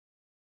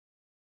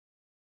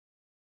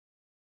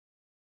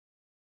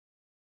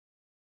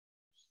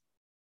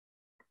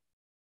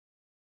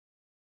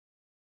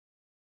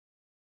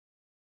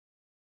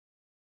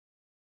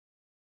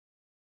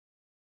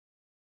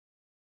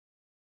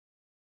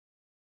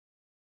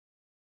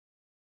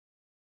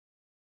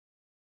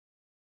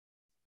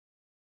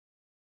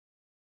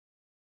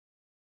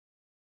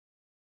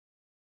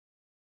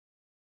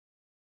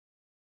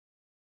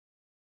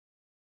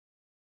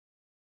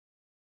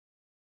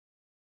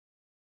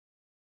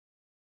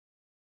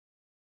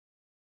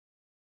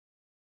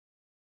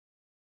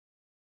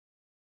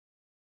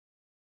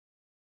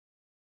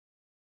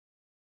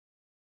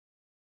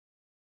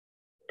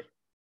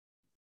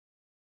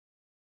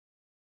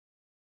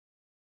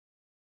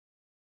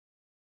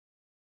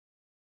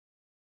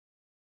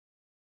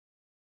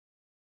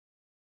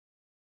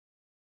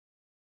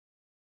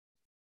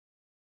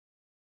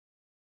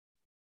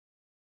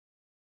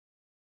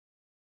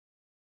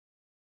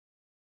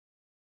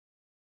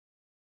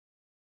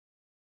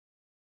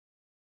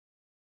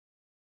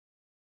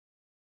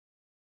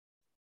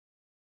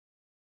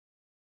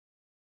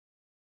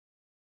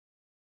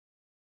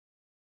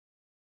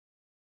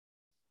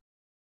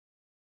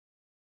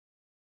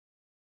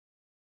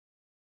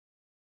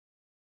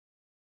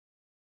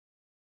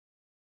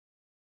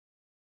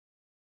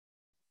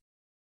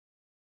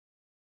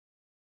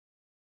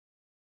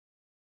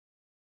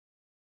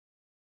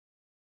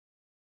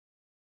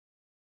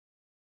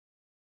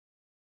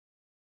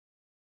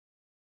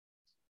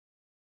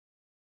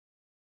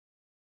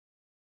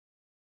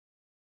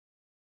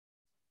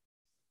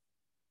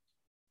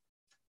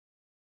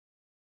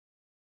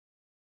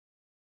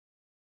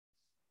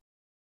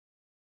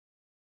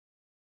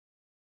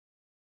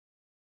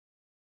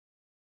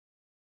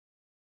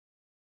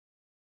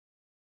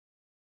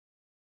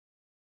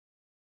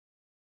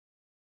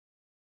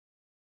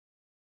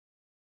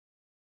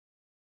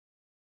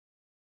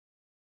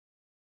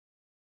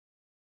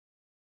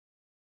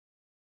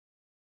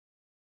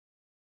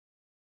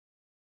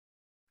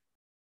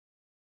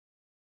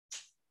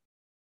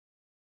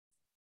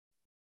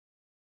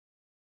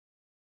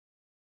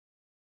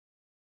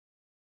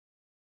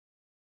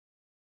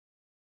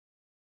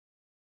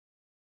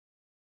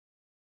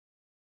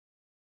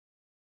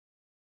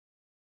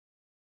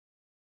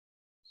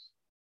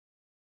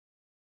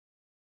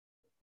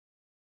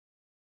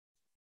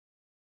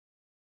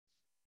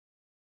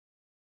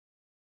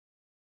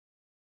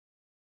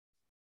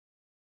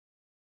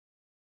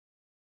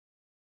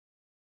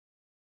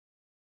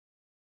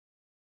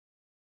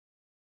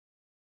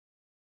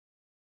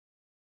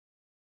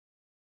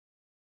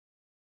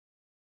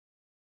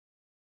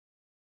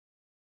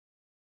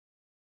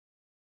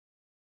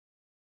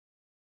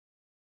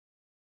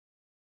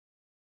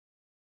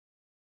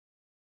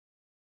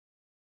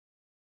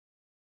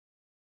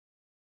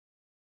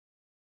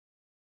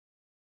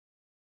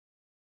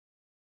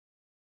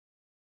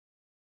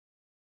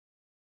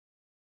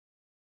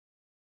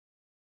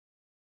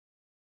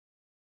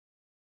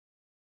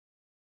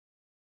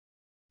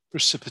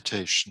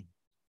 Precipitation.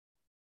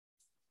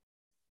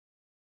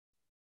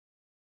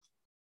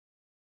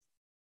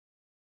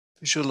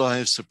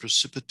 Visualize the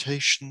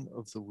precipitation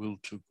of the will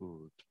to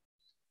good,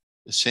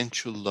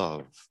 essential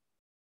love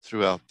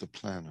throughout the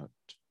planet,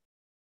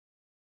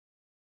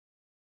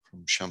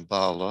 from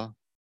Shambhala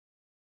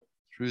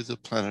through the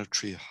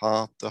planetary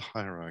heart, the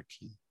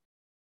hierarchy,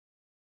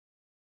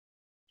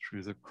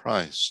 through the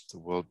Christ, the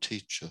world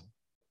teacher,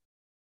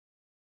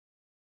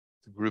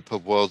 the group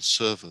of world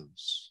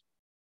servers,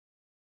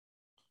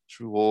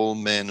 through all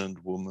men and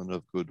women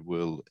of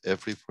goodwill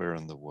everywhere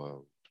in the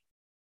world,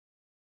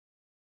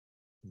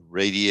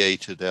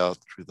 radiated out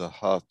through the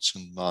hearts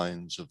and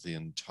minds of the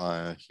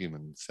entire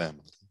human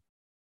family.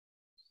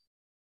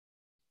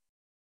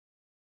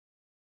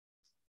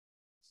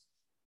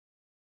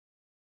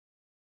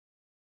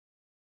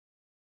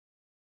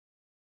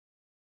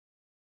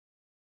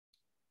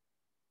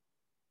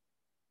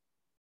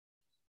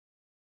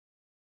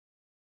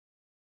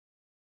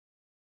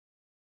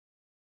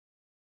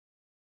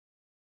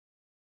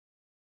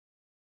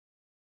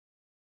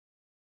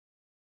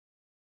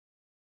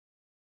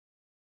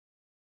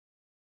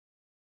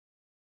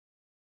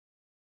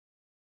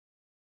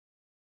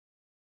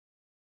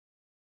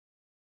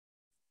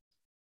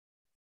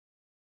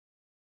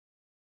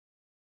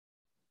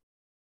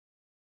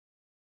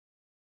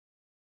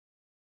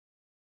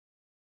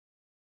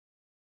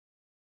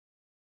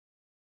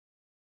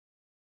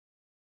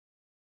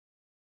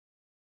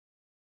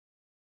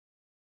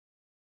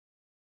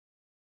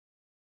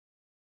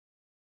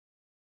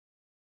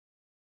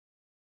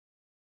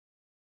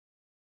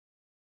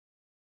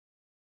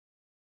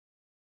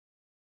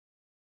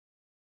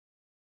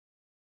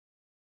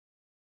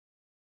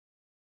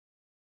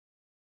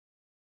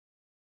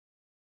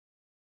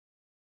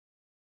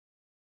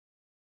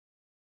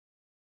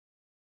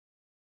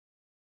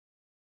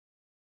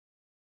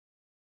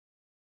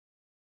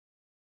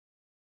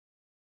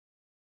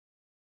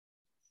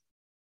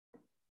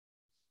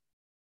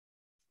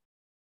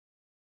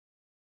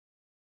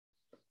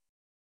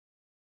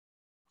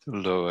 The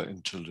lower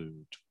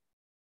interlude.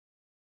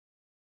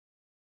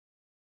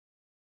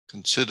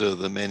 Consider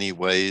the many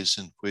ways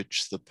in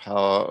which the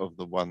power of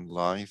the one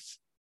life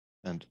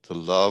and the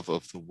love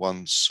of the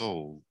one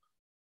soul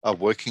are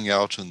working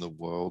out in the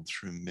world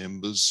through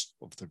members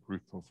of the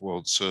group of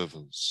world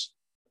servers,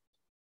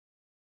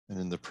 and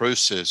in the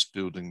process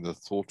building the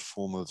thought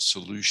form of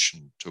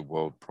solution to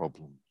world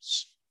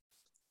problems.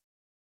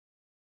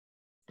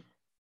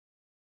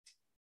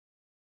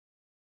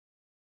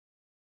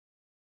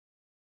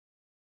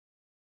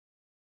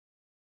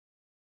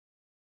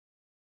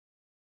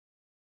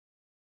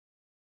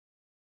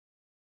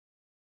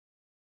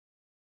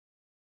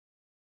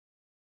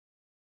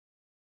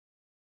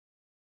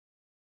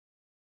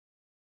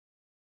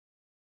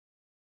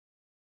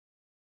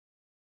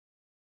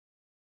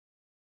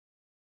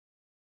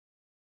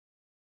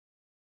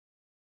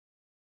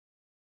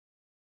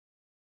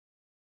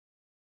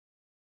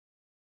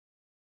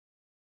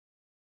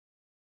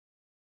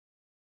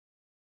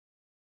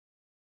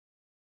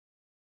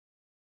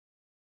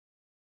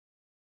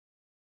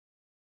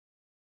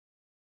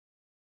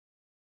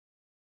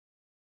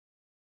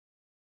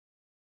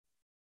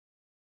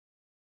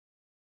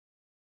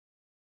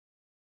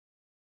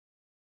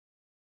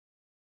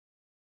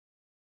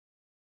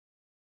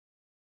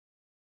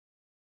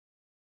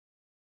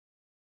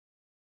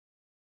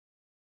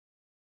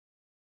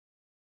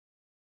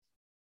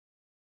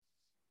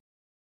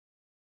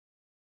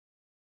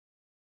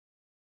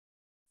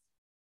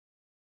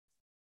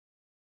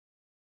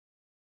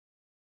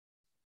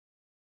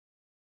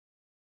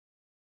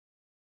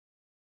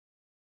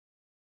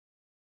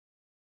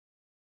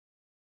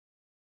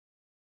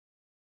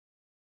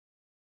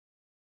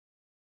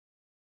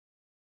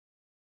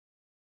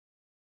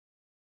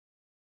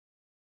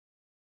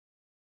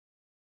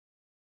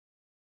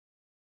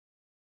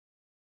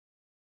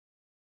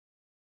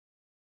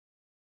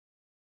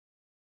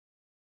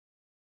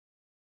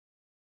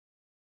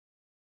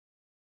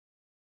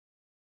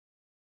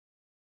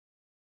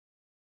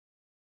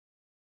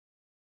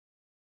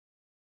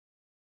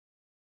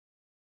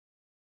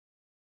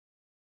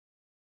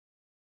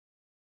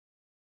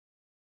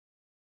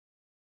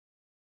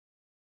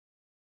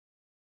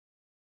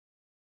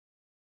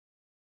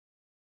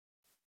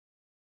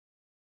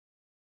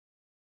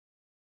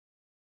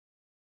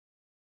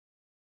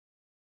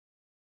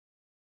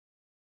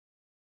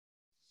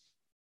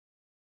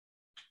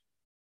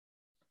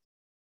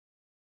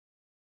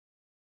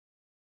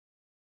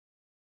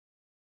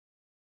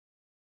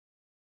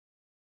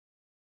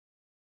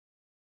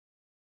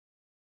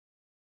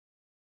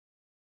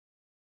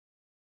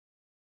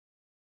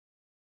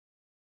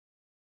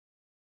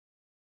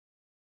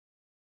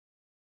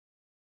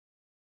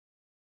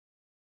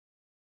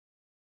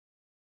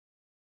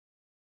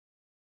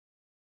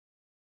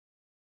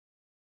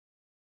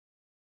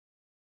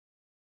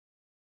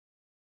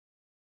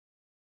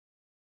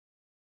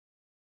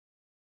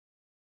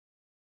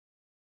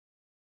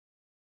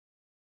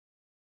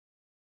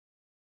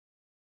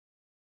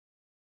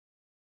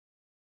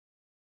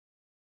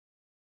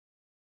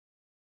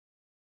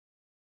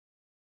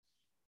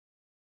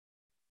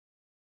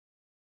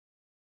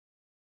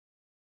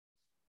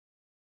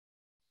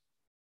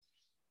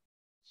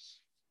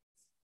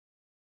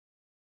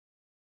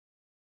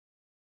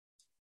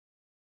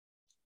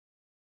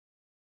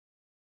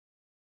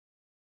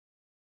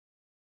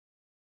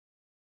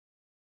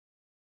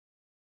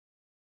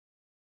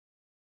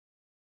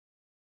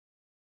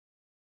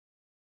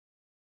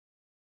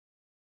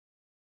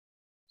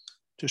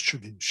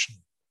 distribution.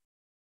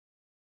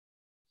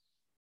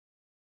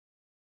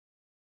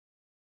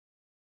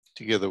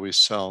 Together we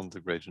sound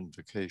the great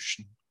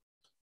invocation,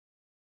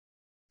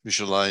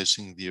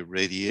 visualizing the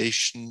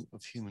irradiation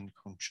of human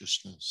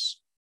consciousness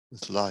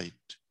with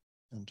light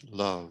and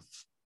love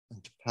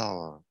and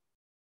power.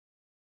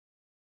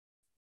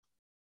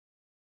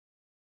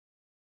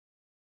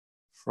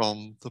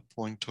 From the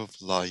point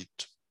of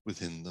light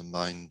within the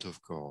mind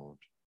of God,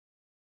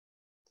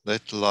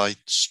 let light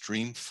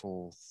stream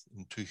forth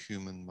into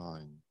human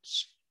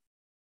minds.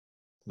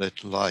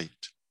 Let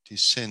light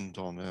descend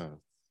on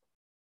earth.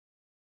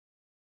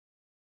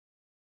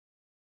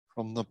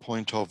 From the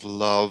point of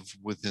love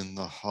within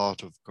the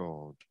heart of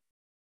God,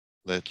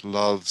 let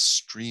love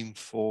stream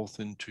forth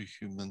into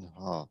human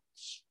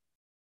hearts.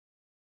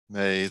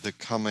 May the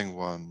coming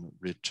one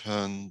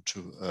return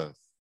to earth.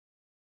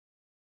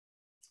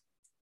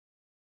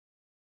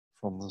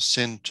 From the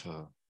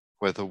center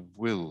where the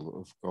will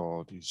of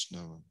God is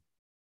known,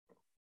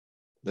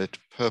 let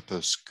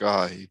purpose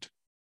guide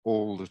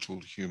all little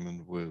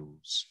human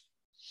wills,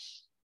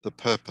 the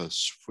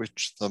purpose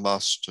which the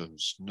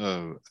masters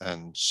know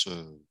and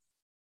serve.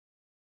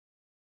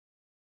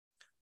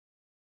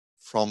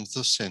 From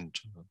the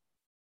center,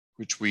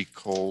 which we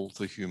call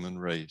the human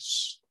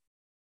race,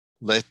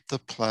 let the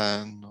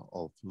plan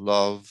of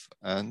love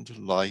and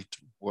light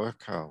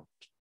work out,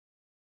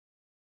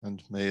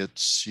 and may it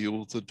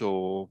seal the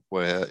door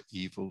where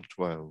evil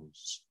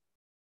dwells.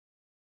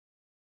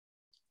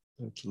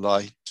 Let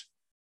light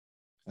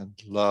and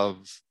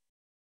love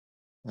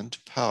and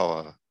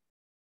power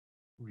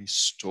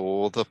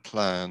restore the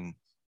plan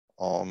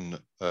on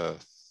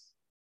earth.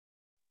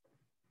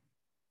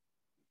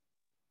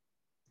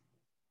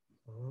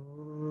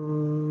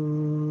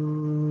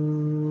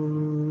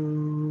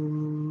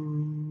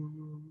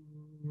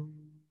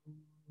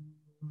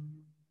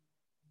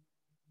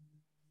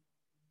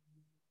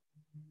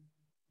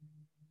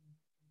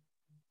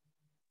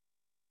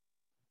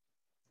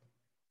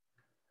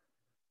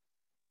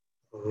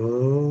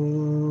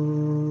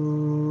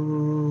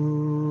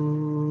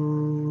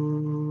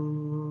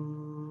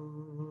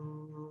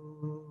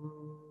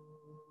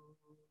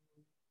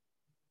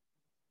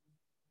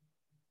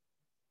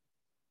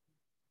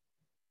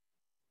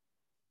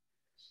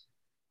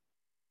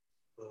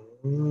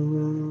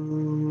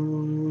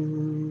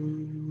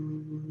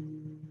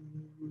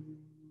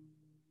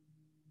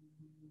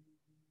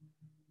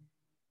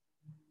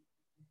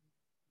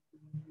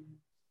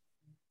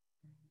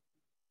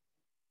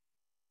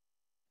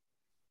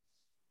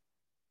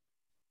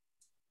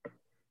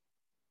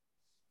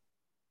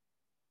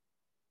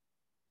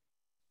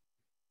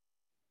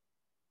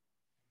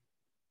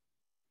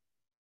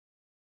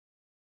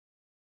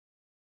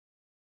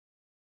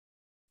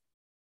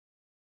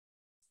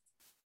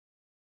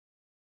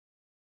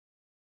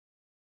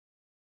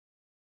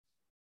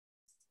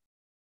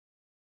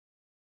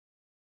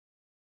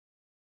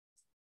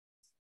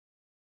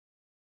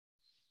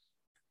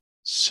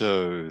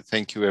 So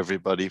thank you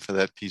everybody for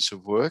that piece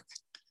of work.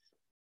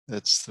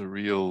 That's the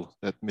real,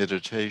 that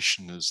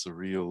meditation is the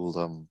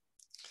real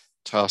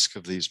task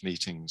of these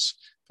meetings.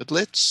 But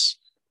let's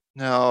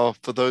now,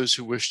 for those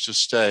who wish to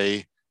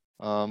stay,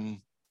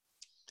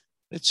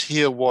 let's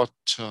hear what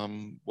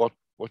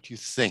you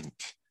think.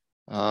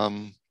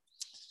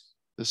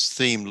 This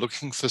theme,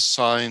 looking for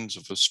signs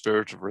of a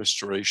spirit of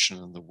restoration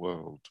in the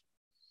world.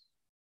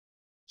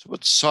 So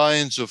what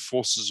signs of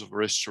forces of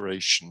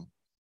restoration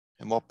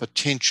and what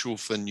potential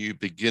for new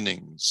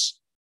beginnings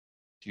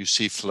do you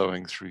see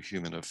flowing through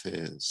human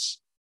affairs?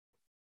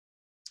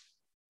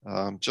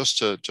 Just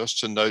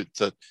to note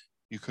that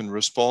you can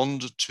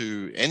respond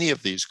to any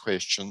of these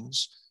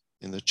questions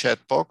in the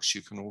chat box.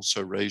 You can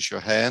also raise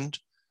your hand.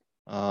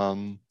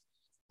 And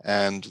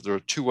there are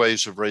two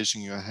ways of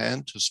raising your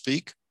hand to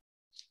speak.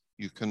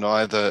 You can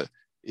either,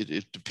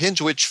 it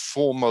depends which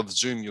form of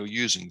Zoom you're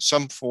using.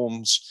 Some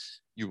forms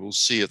you will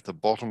see at the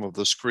bottom of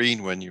the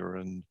screen when you're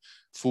in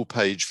full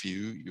page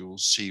view, you'll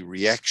see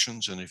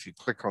reactions. And if you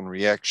click on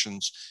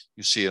reactions,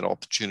 you see an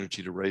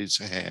opportunity to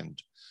raise a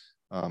hand.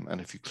 And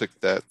if you click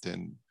that,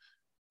 then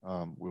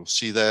we'll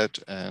see that,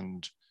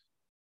 and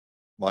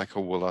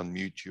Michael will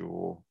unmute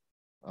your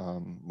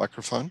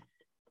microphone.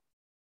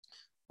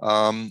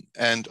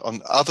 And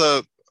on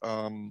other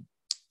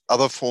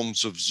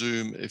forms of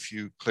Zoom, if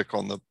you click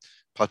on the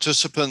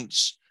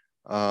participants,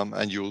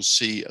 and you'll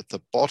see at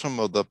the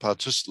bottom of the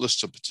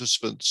list of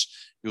participants,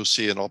 you'll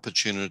see an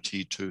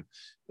opportunity to,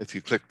 if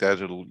you click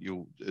that,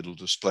 it'll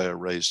display a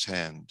raised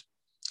hand.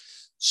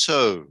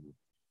 So,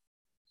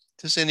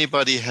 does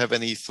anybody have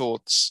any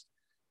thoughts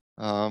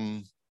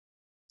on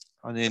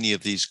any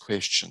of these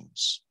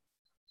questions?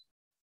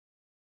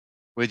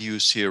 Where do you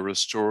see a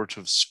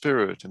restorative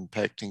spirit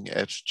impacting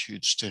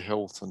attitudes to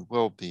health and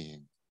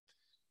well-being?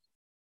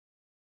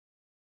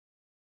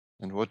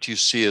 And what do you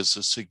see as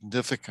the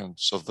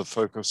significance of the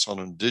focus on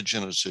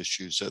Indigenous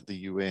issues at the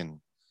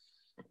UN?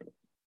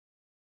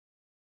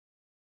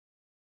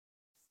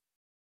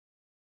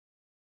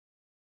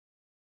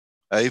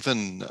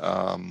 Avon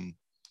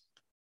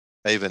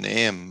Avon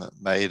M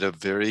made a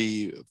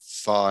very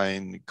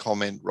fine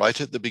comment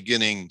right at the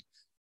beginning,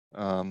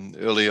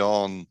 early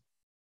on,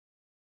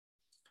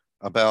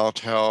 about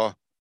how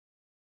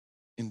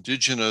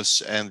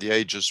Indigenous and the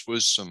ageless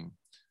wisdom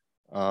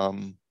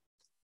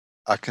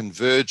are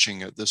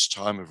converging at this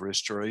time of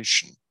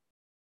restoration.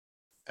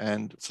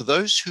 And for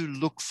those who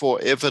look for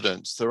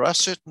evidence, there are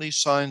certainly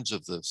signs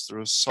of this. There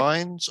are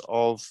signs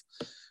of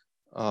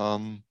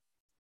an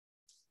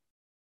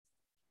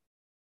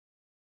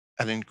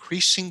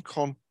increasing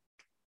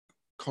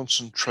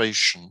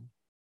concentration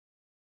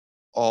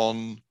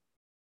on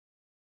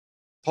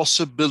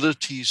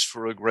possibilities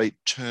for a great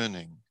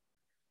turning,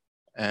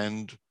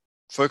 and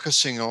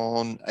focusing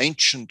on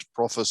ancient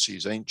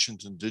prophecies,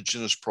 ancient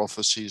indigenous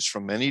prophecies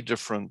from many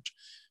different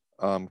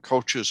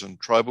cultures and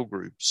tribal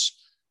groups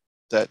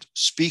that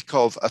speak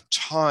of a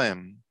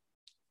time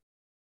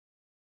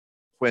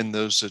when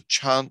there's a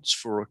chance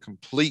for a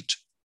complete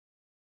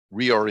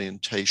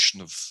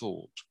reorientation of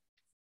thought,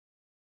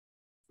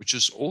 which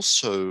is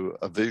also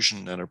a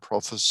vision and a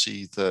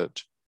prophecy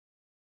that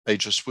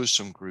ageless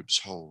wisdom groups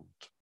hold.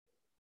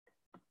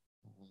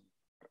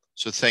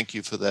 So thank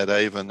you for that,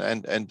 Avon.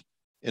 And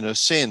in a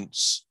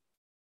sense,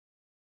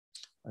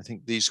 I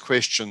think these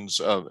questions,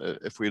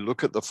 if we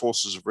look at the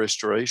forces of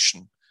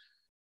restoration,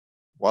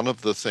 one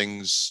of the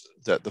things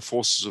that the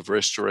forces of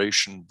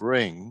restoration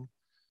bring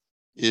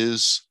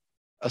is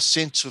a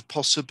sense of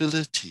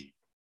possibility.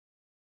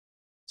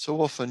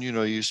 So often,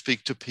 you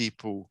speak to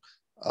people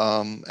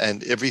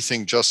and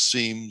everything just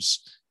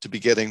seems to be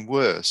getting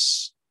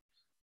worse.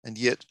 And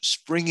yet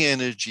spring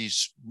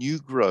energies, new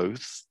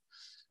growth,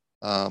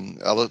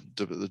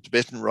 the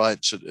Tibetan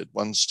writes at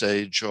one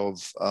stage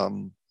of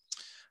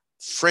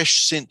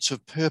fresh sense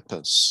of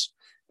purpose,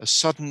 a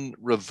sudden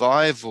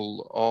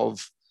revival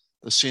of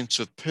the sense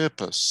of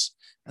purpose.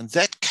 And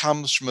that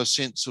comes from a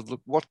sense of,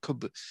 look, what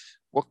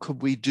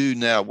could we do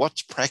now?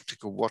 What's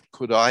practical? What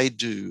could I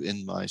do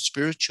in my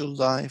spiritual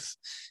life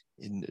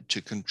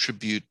to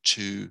contribute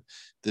to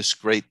this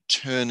great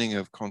turning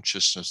of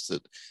consciousness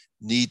that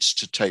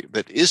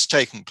is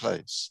taking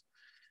place?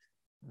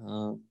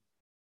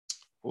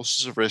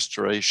 Forces of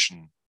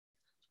restoration.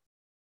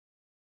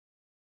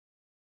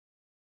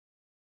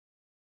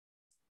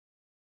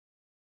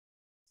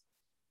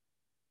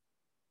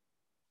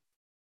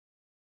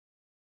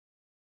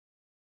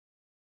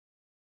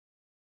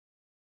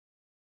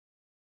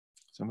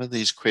 Some of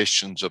these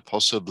questions are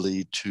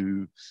possibly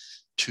too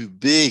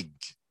big,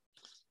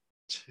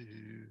 to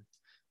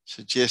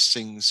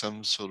suggesting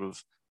some sort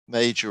of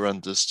major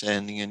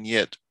understanding, and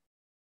yet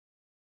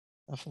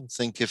I often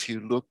think if you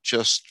look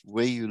just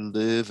where you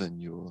live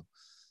and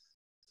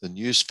the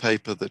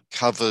newspaper that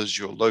covers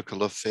your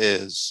local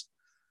affairs,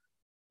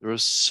 there are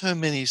so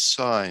many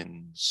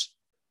signs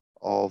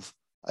of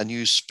a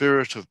new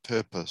spirit of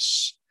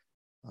purpose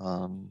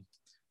and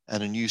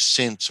a new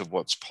sense of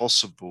what's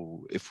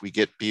possible if we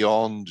get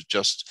beyond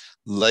just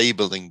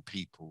labeling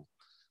people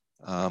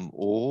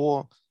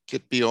or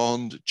get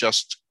beyond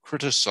just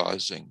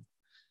criticizing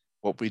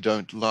what we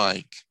don't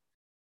like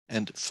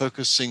and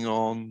focusing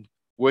on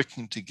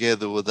working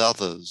together with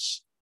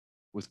others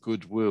with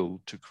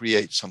goodwill to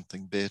create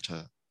something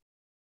better.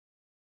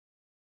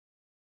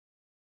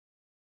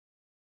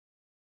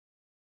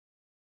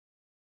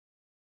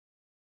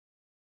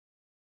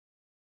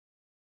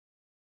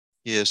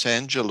 Yes,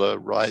 Angela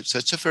writes,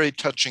 that's a very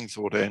touching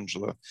thought,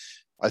 Angela.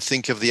 I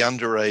think of the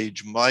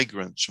underage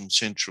migrants from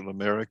Central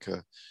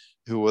America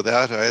who are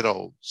without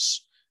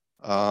adults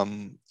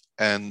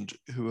and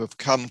who have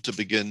come to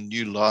begin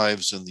new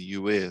lives in the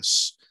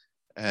US.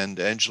 And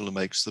Angela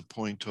makes the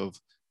point of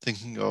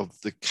thinking of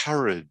the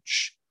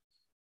courage,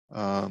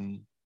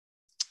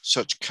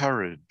 such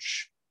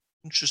courage.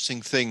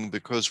 Interesting thing,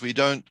 because we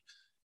don't,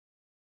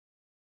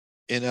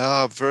 in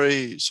our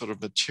very sort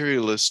of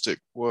materialistic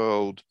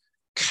world,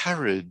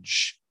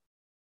 courage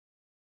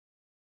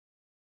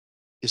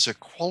is a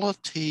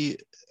quality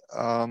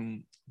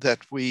that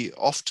we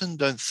often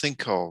don't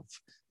think of.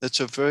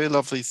 That's a very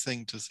lovely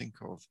thing to think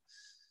of.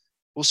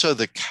 Also,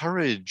 the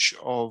courage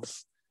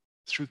of,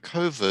 through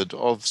COVID,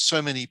 of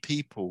so many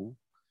people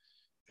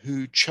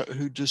who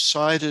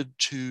decided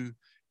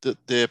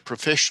that their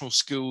professional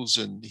skills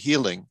in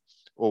healing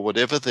or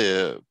whatever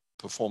their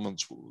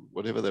performance,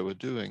 whatever they were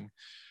doing,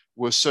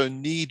 were so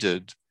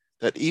needed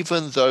that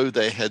even though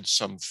they had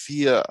some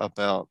fear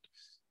about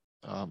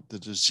the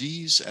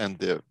disease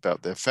and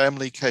about their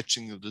family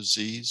catching the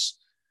disease,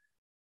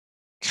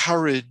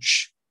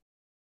 courage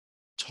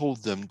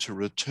told them to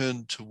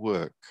return to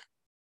work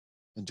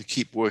and to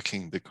keep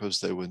working because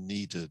they were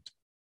needed.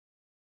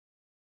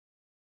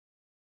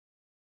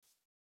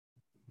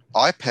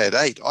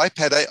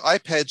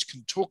 iPads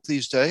can talk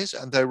these days,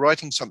 and they're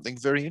writing something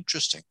very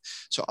interesting.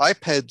 So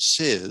iPad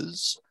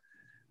says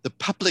the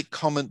public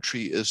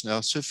commentary is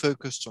now so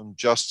focused on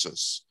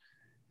justice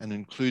and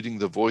including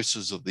the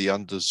voices of the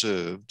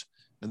undeserved,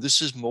 and this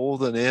is more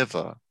than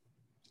ever.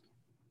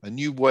 A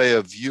new way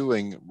of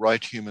viewing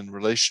right human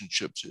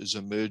relationships is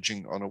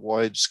emerging on a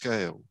wide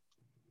scale.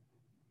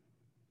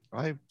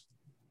 I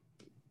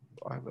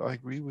I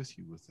agree with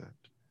you with that.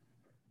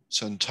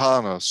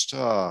 Santana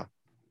Star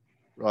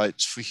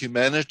writes, for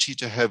humanity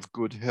to have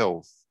good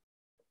health,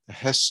 there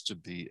has to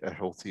be a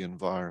healthy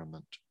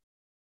environment.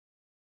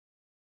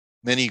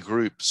 Many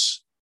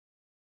groups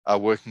are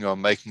working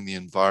on making the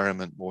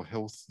environment more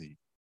healthy.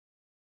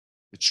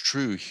 It's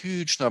true,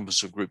 huge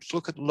numbers of groups.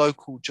 Look at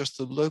just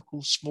the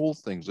local small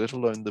things, let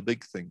alone the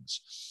big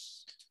things.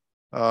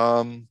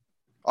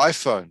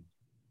 iPhone.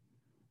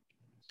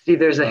 See,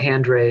 there's a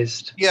hand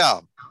raised.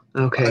 Yeah.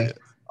 Okay.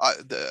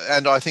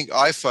 And I think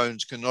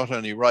iPhones can not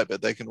only write,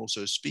 but they can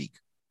also speak.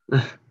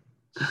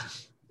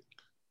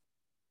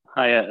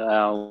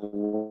 Hi,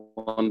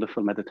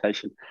 wonderful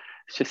meditation.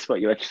 It's just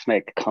what you just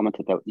make a comment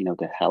about,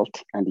 the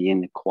health and the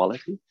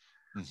inequality.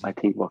 Mm-hmm. I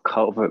think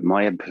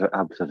my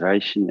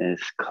observation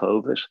is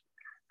COVID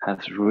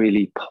has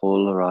really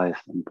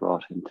polarized and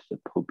brought into the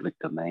public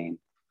domain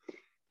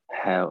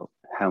how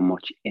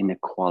much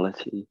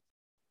inequality,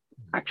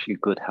 actually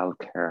good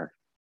healthcare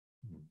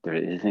there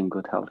is in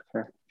good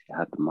healthcare. If you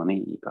had the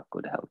money, you got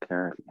good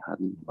healthcare. If you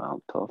hadn't,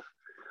 well, tough.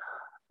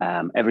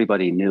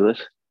 Everybody knew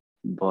it,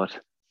 but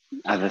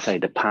as I say,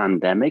 the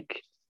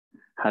pandemic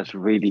has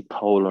really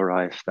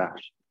polarized that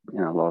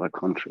in a lot of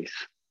countries.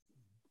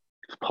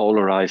 It's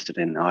polarized it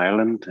in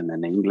Ireland and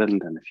in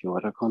England and a few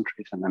other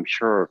countries, and I'm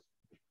sure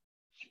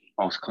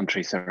most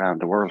countries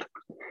around the world.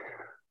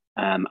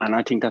 And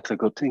I think that's a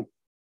good thing.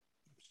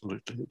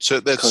 Absolutely. So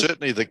that's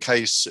certainly the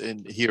case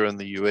here in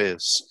the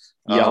US.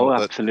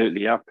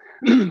 Absolutely, yeah.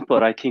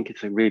 But I think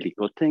it's a really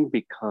good thing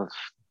because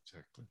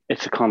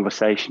it's a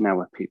conversation now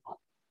with people.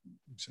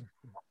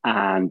 Exactly.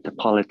 And the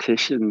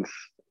politicians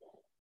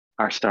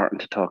are starting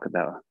to talk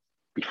about it.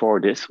 Before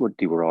this,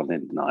 they were all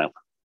in denial.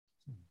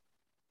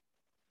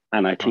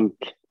 And I think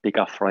they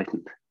got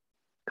frightened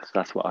because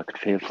that's what I could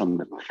feel from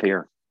the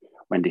fear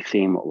when they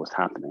seen what was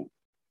happening.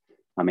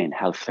 I mean,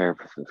 health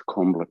services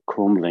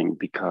crumbling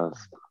because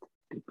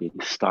they've been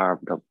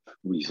starved of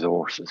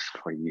resources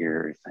for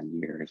years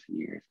and years and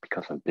years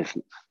because of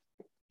business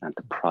and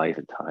to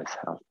privatize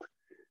health,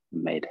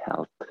 made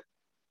health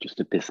just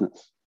a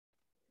business.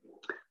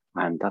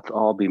 And that's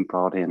all been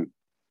brought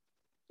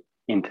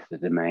into the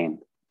domain,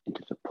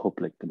 into the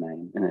public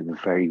domain in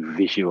a very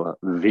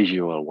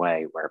visual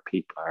way where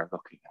people are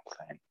looking and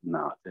saying,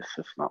 no, this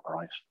is not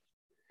right.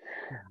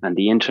 Mm-hmm. And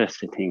the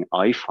interesting thing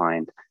I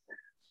find,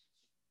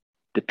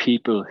 the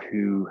people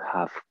who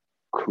have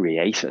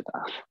created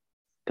that,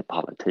 the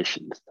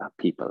politicians that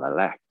people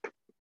elect,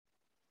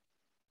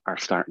 are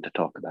starting to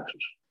talk about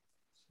it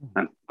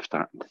and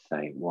starting to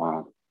say,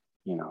 well,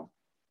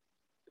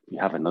 we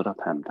have another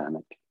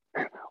pandemic,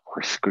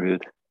 we're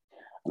screwed.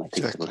 And I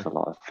think there was a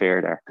lot of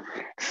fear there.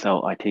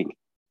 So I think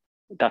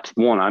that's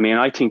one. I mean,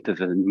 I think there's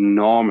an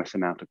enormous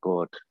amount of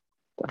good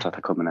that's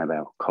coming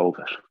about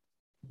COVID.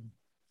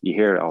 You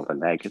hear all the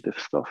negative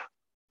stuff,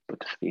 but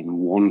there's been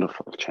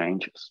wonderful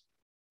changes.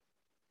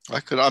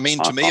 To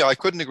me, I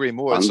couldn't agree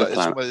more. It's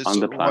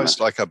almost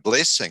like a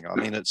blessing. I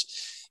mean,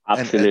 it's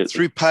absolutely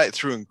and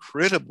through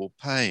incredible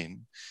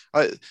pain.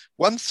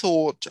 One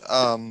thought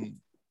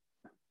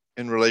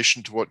in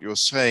relation to what you're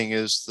saying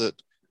is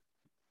that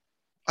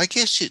I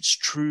guess it's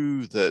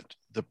true that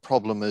the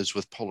problem is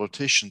with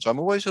politicians. I'm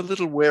always a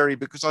little wary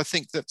because I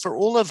think that for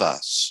all of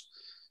us,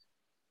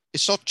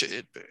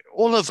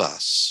 all of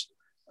us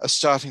are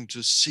starting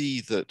to see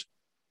that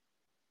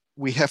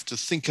we have to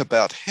think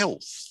about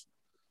health.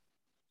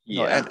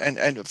 Yeah.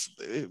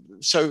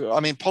 So, I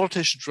mean,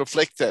 politicians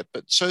reflect that,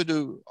 but so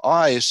do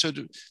I.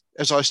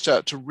 As I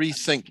start to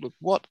rethink, look,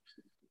 what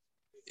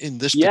in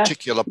this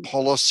particular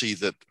policy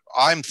that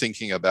I'm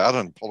thinking about,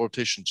 and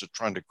politicians are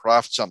trying to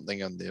craft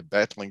something and they're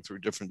battling through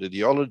different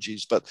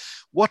ideologies, but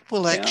what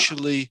will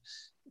actually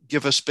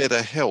give us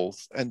better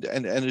health? And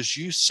as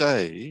you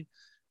say,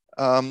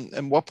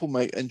 and what will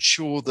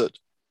ensure that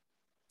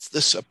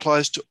this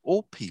applies to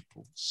all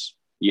peoples?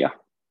 Yeah.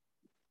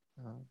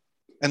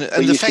 And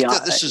the fact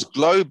that this is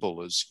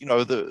global is,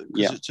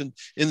 because it's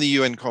in the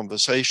UN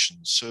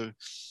conversations. So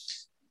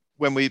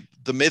when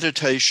the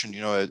meditation,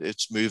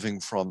 it's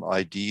moving from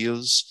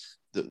ideas.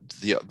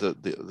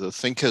 The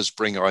thinkers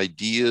bring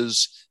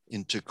ideas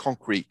into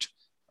concrete,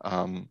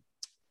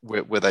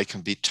 where they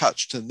can be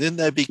touched, and then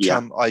they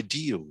become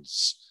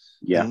ideals.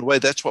 Yeah. In a way,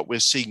 that's what we're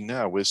seeing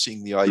now. We're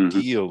seeing the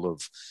ideal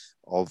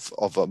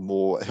of a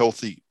more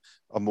healthy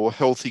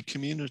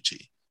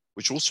community,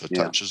 which also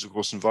touches, of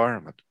course,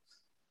 environment.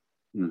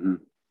 Mm-hmm.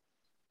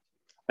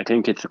 I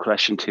think it's a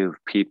question too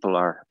if people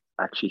are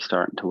actually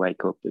starting to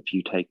wake up. If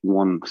you take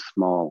one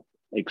small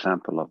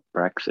example of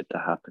Brexit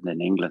that happened in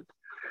England,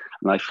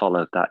 and I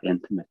followed that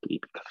intimately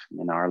because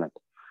I'm in Ireland,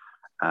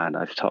 and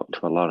I've talked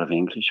to a lot of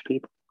English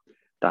people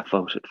that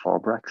voted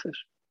for Brexit,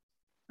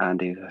 and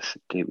they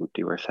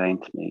were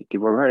saying to me, they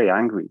were very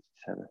angry.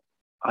 They said,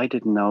 I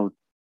didn't know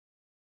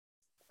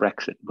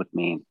Brexit would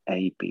mean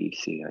A, B,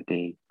 C, or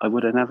D. I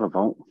would have never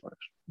voted for it.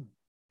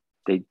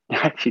 They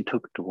actually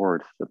took it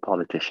towards the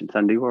politicians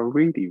and they were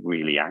really,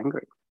 really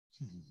angry.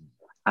 Mm-hmm.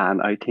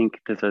 And I think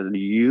there's a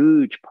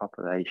huge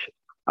population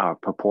or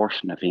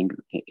proportion of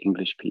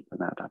English people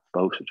now that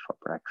voted for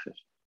Brexit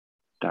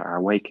that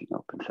are waking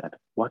up and said,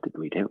 what did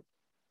we do?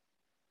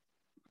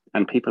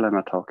 And people are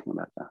not talking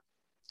about that.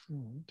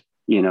 Mm.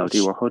 You know,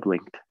 they were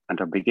hoodwinked, and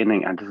they're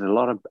beginning, and there's a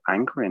lot of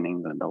anger in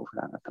England over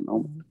that at the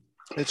moment.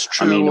 It's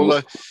true. I mean,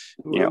 although,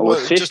 it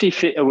was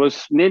 50, it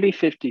was nearly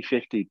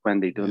 50-50 when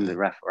they done the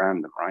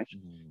referendum, right?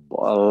 But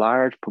a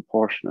large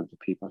proportion of the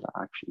people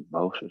that actually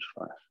voted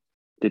for it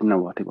didn't know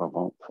what they were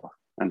voting for.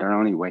 And they're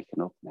only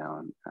waking up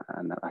now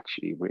and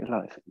actually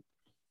realizing.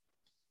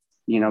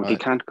 You know, they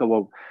can't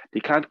go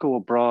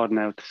abroad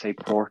now to say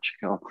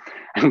Portugal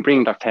and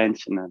bring their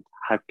pension and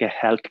get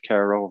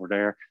healthcare over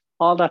there.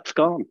 All that's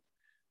gone.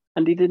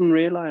 And they didn't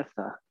realize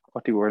that,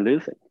 what they were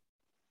losing.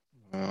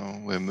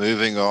 Well, we're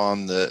moving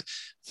on.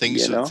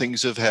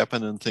 Things have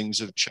happened and things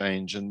have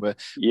changed. And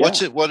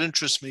what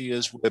interests me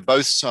is where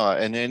both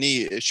sides, in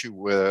any issue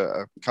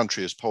where a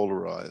country is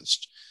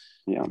polarized,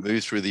 you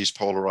move through these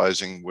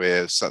polarizing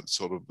where it's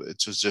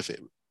as if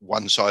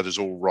one side is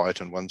all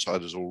right and one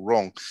side is all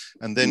wrong.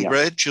 And then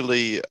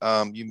gradually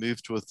you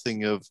move to a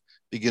thing of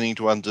beginning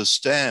to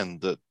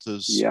understand that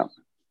there's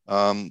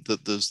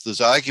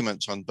there's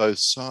arguments on both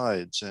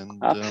sides,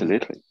 and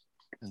absolutely.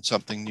 And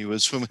something new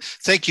is for me.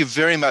 Thank you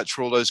very much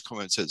for all those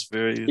comments. That's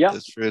very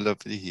lovely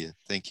to hear.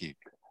 Thank you.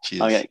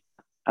 Cheers. Okay.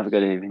 Have a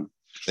good evening.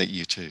 Thank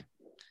you too.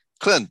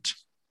 Clint,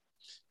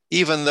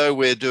 even though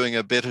we're doing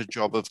a better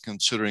job of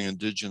considering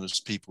Indigenous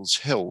people's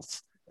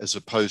health as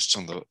opposed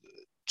to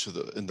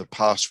in the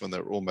past when they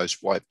were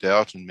almost wiped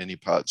out in many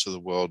parts of the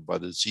world by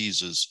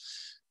diseases,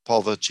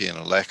 poverty, and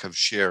a lack of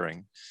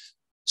sharing,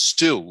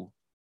 still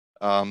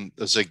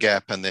there's a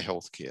gap in their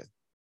healthcare.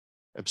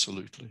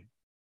 Absolutely.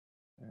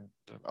 And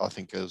I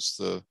think as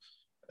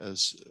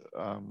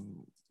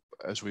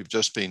we've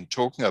just been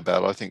talking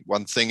about, I think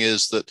one thing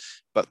is that,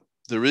 but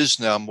there is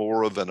now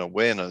more of an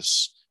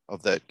awareness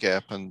of that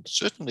gap. And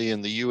certainly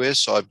in the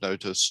US, I've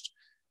noticed,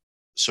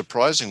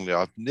 surprisingly,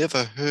 I've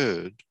never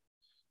heard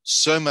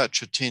so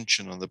much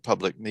attention on the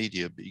public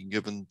media being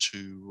given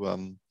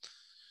to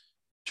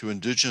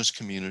Indigenous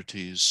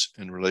communities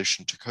in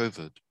relation to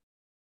COVID.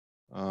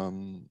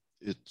 I'm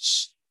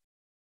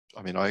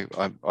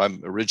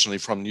originally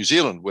from New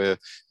Zealand,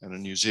 and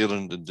in New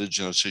Zealand,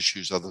 Indigenous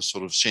issues are the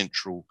sort of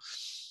central,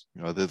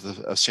 they're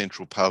a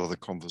central part of the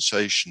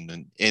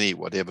conversation in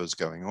whatever's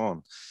going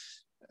on.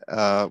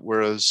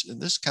 Whereas in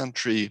this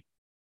country,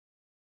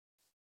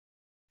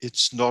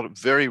 it's not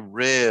very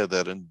rare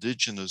that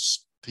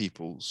Indigenous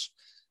peoples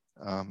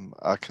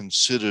are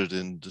considered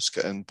in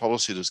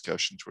policy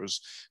discussions. Whereas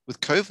with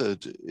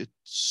COVID,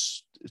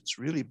 it's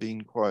really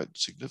been quite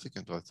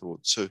significant, I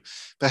thought. So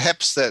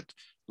perhaps that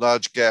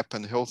large gap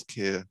in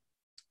healthcare,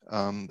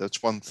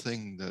 that's one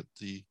thing that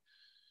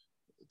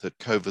that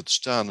COVID's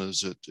done,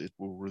 is it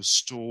will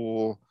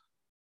restore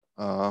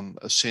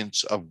a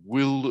sense of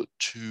will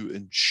to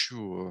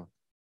ensure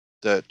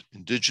that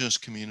Indigenous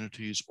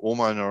communities or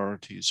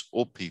minorities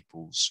or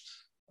peoples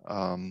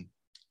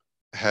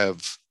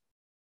have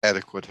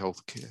adequate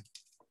healthcare.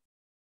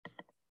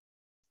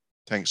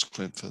 Thanks,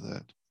 Clint, for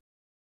that.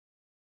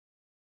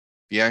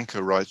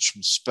 Bianca writes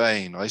from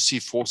Spain, I see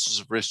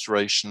forces of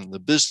restoration in the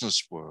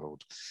business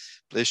world.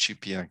 Bless you,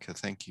 Bianca.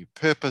 Thank you.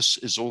 Purpose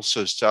is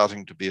also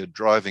starting to be a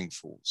driving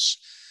force.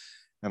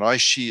 And I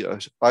see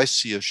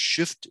a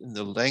shift in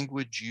the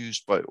language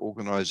used by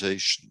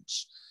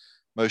organizations,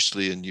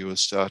 mostly in newer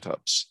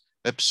startups.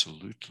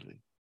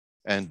 Absolutely.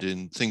 And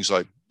in things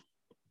like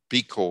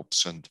B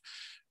Corps and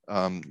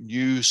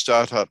new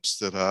startups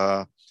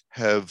that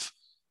have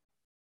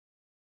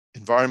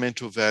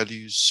environmental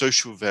values,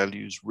 social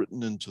values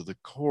written into the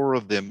core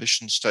of their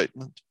mission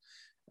statement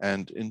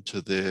and into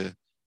the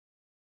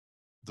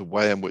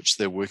way in which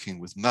they're working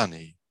with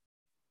money.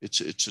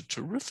 It's a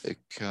terrific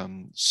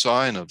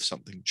sign of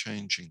something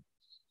changing.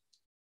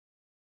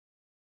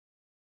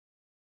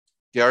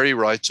 Gary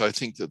writes, I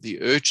think that the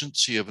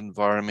urgency of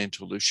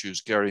environmental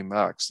issues, Gary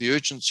Marks, the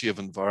urgency of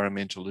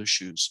environmental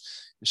issues,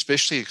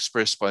 especially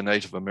expressed by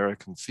Native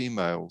American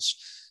females,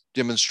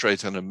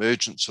 demonstrate an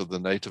emergence of the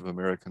Native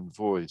American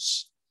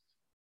voice.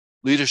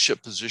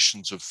 Leadership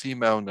positions of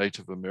female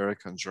Native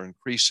Americans are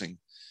increasing,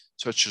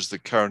 such as the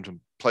current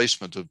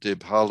placement of Deb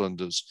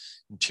Haaland as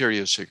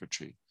Interior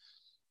Secretary.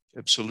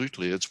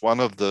 Absolutely, it's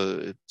one of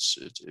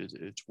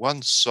it's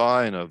one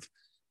sign of,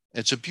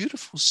 it's a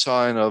beautiful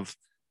sign of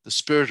the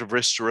spirit of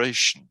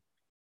restoration,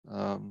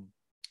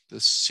 the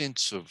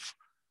sense of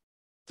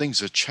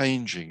things are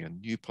changing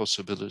and new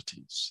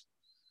possibilities.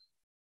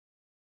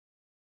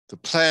 The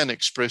plan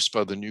expressed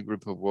by the new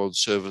group of World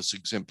Service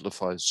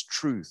exemplifies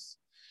truth,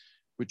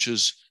 which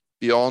is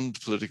beyond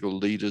political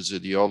leaders,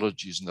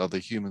 ideologies, and other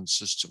human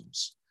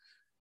systems.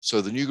 So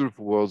the new group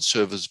of World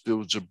Service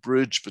builds a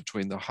bridge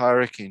between the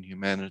hierarchy and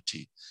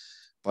humanity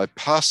by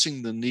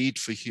passing the need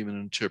for human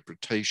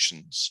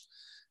interpretations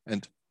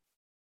and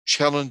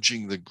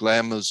challenging the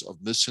glamours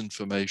of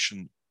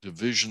misinformation,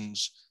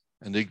 divisions,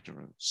 and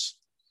ignorance.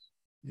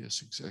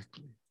 Yes,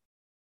 exactly.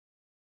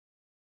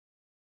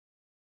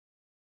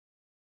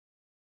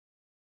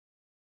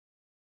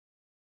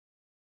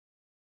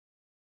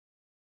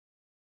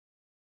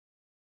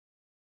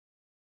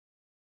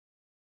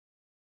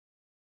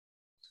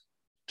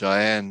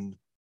 Diane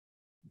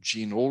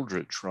Jean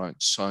Aldrich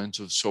writes, signs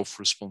of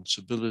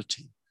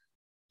self-responsibility,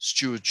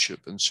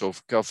 stewardship and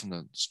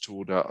self-governance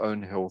toward our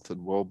own health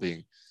and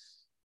well-being.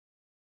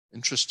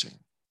 Interesting.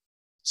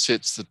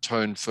 Sets the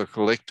tone for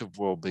collective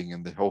well-being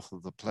and the health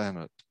of the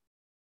planet.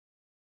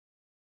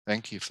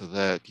 Thank you for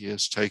that.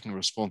 Yes, taking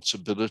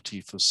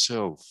responsibility for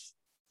self.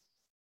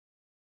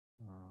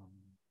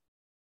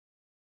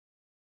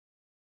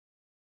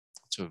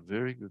 It's a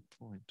very good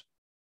point.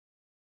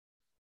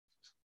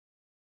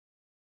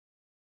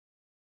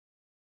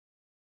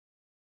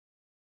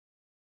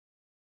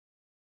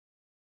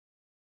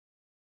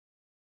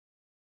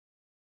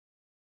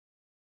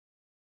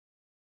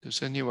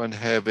 Does anyone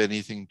have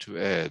anything to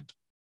add?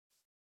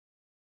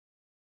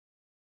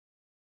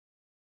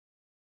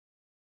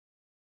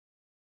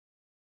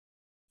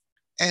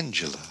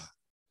 Angela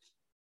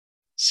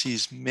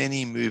sees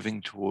many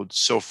moving towards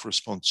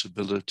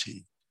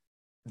self-responsibility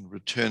and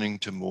returning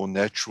to more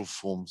natural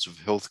forms of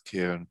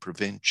healthcare and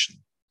prevention.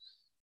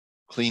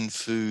 Clean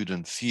food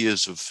and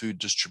fears of food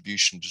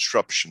distribution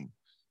disruption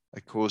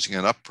are causing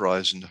an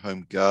uprising in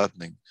home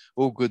gardening.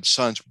 All good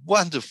signs,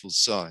 wonderful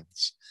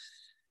signs.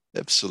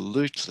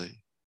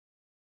 Absolutely.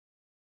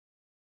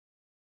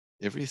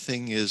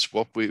 Everything is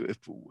what if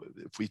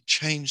we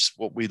change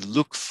what we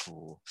look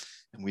for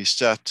and we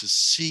start to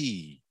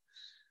see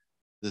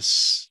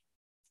this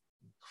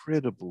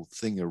incredible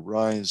thing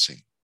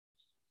arising.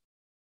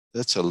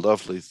 That's a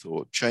lovely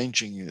thought,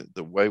 changing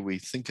the way we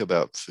think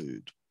about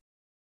food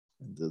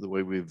and the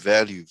way we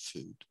value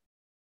food.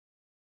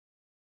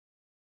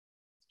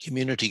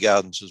 Community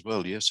gardens as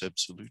well, yes,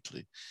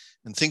 absolutely.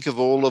 And think of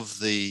all of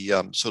the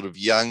sort of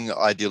young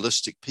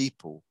idealistic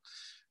people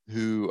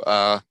who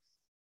are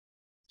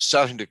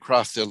starting to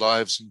craft their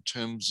lives in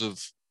terms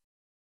of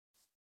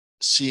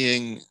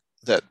seeing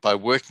that by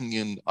working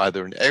in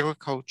either in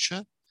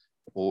agriculture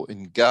or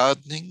in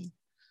gardening,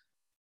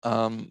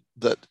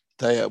 that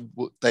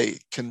they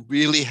can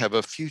really have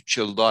a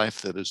future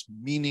life that is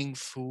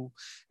meaningful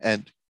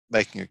and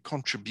making a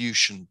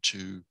contribution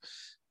to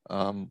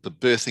the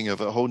birthing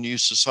of a whole new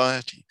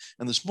society.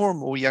 And there's more and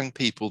more young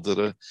people that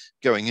are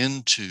going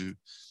into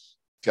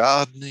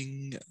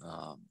gardening,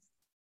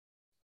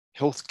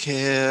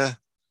 healthcare,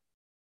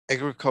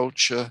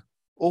 agriculture,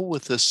 all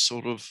with this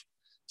sort of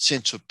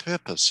sense of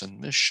purpose and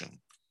mission.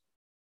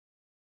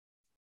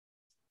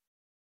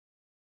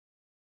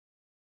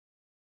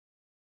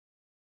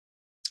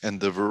 And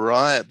the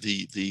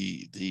variety,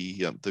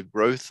 the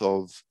growth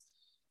of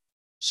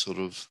sort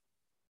of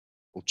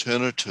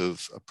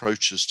alternative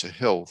approaches to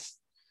health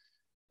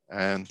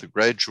and the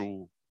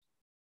gradual,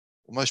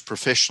 almost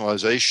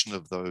professionalization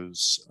of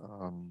those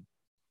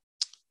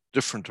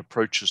different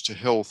approaches to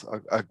health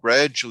are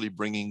gradually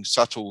bringing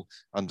subtle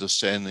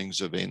understandings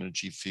of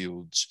energy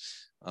fields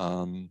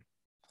and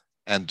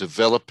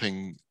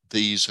developing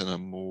these in a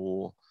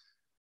more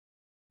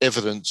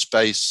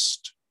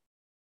evidence-based,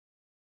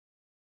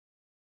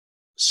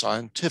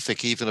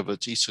 scientific, even if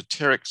it's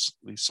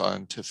esoterically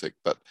scientific,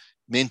 but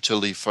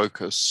mentally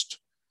focused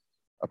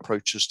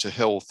approaches to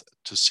health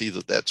to see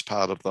that that's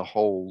part of the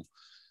whole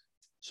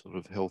sort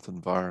of health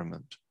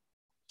environment.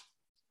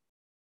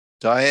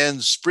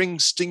 Diane's spring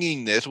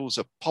stinging nettles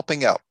are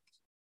popping up.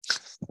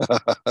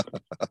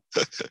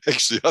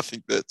 Actually, I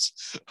think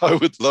I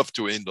would love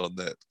to end on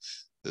that.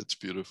 That's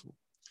beautiful.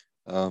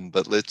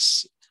 But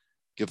let's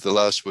give the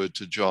last word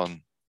to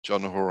John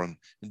Horan.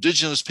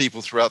 Indigenous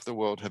people throughout the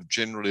world have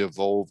generally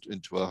evolved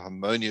into a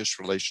harmonious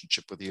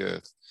relationship with the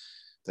earth.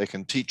 They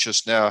can teach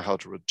us now how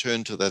to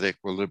return to that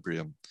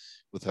equilibrium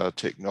with our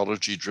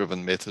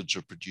technology-driven methods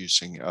of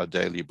producing our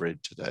daily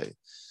bread today.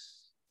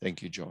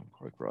 Thank you, John.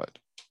 Quite right.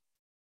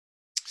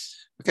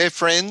 Okay,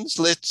 friends,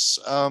 let's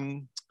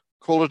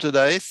call it a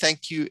day.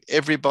 Thank you,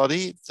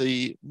 everybody.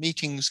 The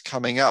meetings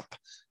coming up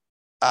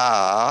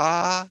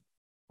are,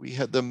 we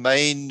had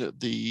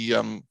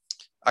the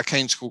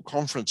Arcane School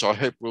Conference. I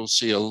hope we'll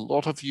see a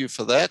lot of you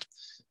for that.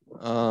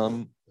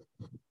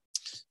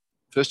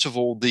 First of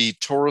all, the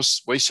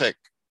Taurus Wesak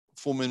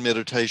Full Moon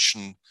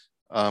Meditation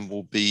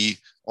will be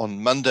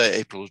on Monday,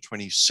 April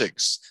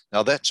 26th.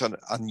 Now that's an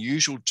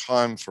unusual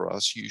time for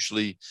us.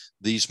 Usually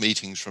these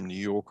meetings from New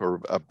York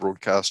are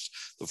broadcast,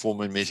 the full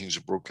moon meetings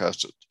are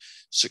broadcast at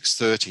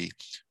 6:30,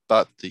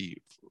 but the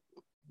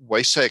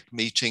Wesak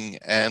meeting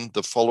and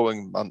the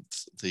following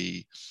month,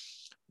 the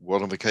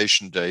World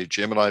Invocation Day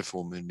Gemini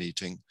full moon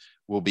meeting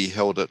will be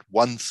held at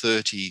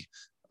 1:30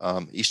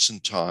 Eastern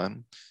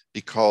time,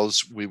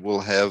 because we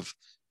will have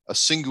a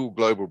single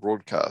global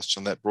broadcast,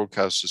 and that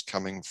broadcast is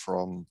coming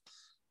from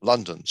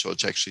London. So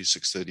it's actually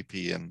 6:30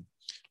 p.m.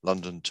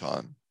 London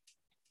time.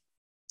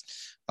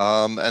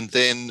 And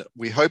then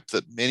we hope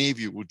that many of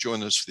you will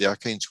join us for the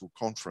Arcane School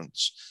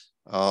Conference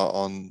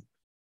on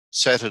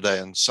Saturday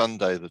and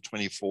Sunday, the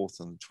 24th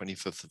and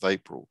 25th of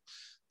April.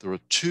 There are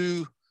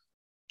two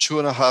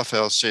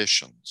 2.5-hour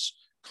sessions,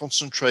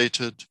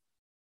 concentrated.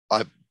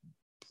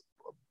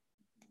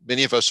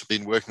 Many of us have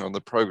been working on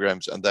the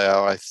programs, and they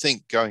are, I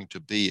think, going to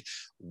be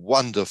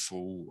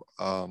wonderful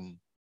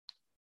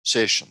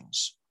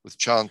sessions. with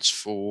chance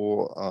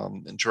for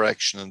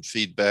interaction and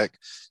feedback,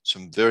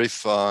 some very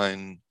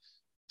fine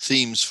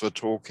themes for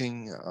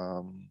talking.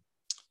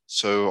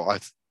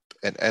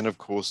 And of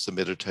course, the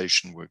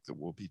meditation work that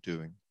we'll be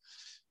doing.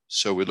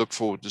 So we look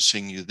forward to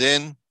seeing you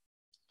then.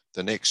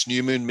 The next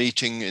New Moon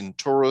meeting in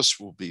Taurus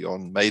will be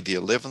on May the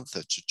 11th.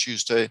 That's a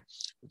Tuesday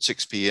at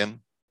 6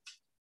 p.m.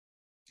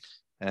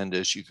 And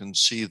as you can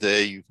see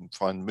there, you can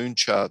find moon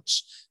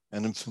charts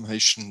and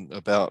information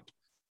about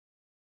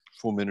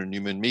full moon and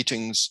new moon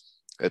meetings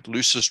at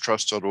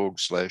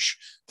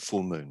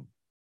lucistrust.org/full-moon.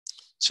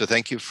 So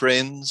thank you,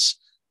 friends.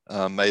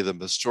 May the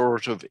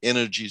restorative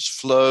energies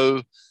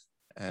flow.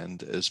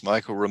 And as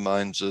Michael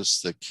reminds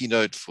us, the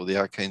keynote for the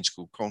Arcane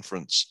School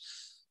Conference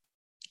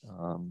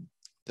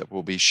that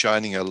we'll be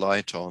shining a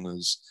light on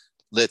is,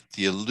 let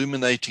the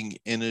illuminating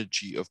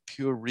energy of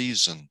pure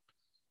reason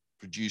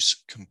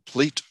produce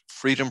complete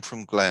freedom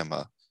from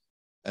glamour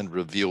and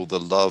reveal the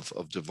love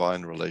of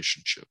divine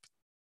relationship.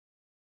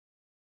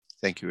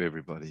 Thank you,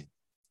 everybody.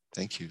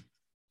 Thank you.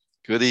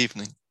 Good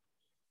evening.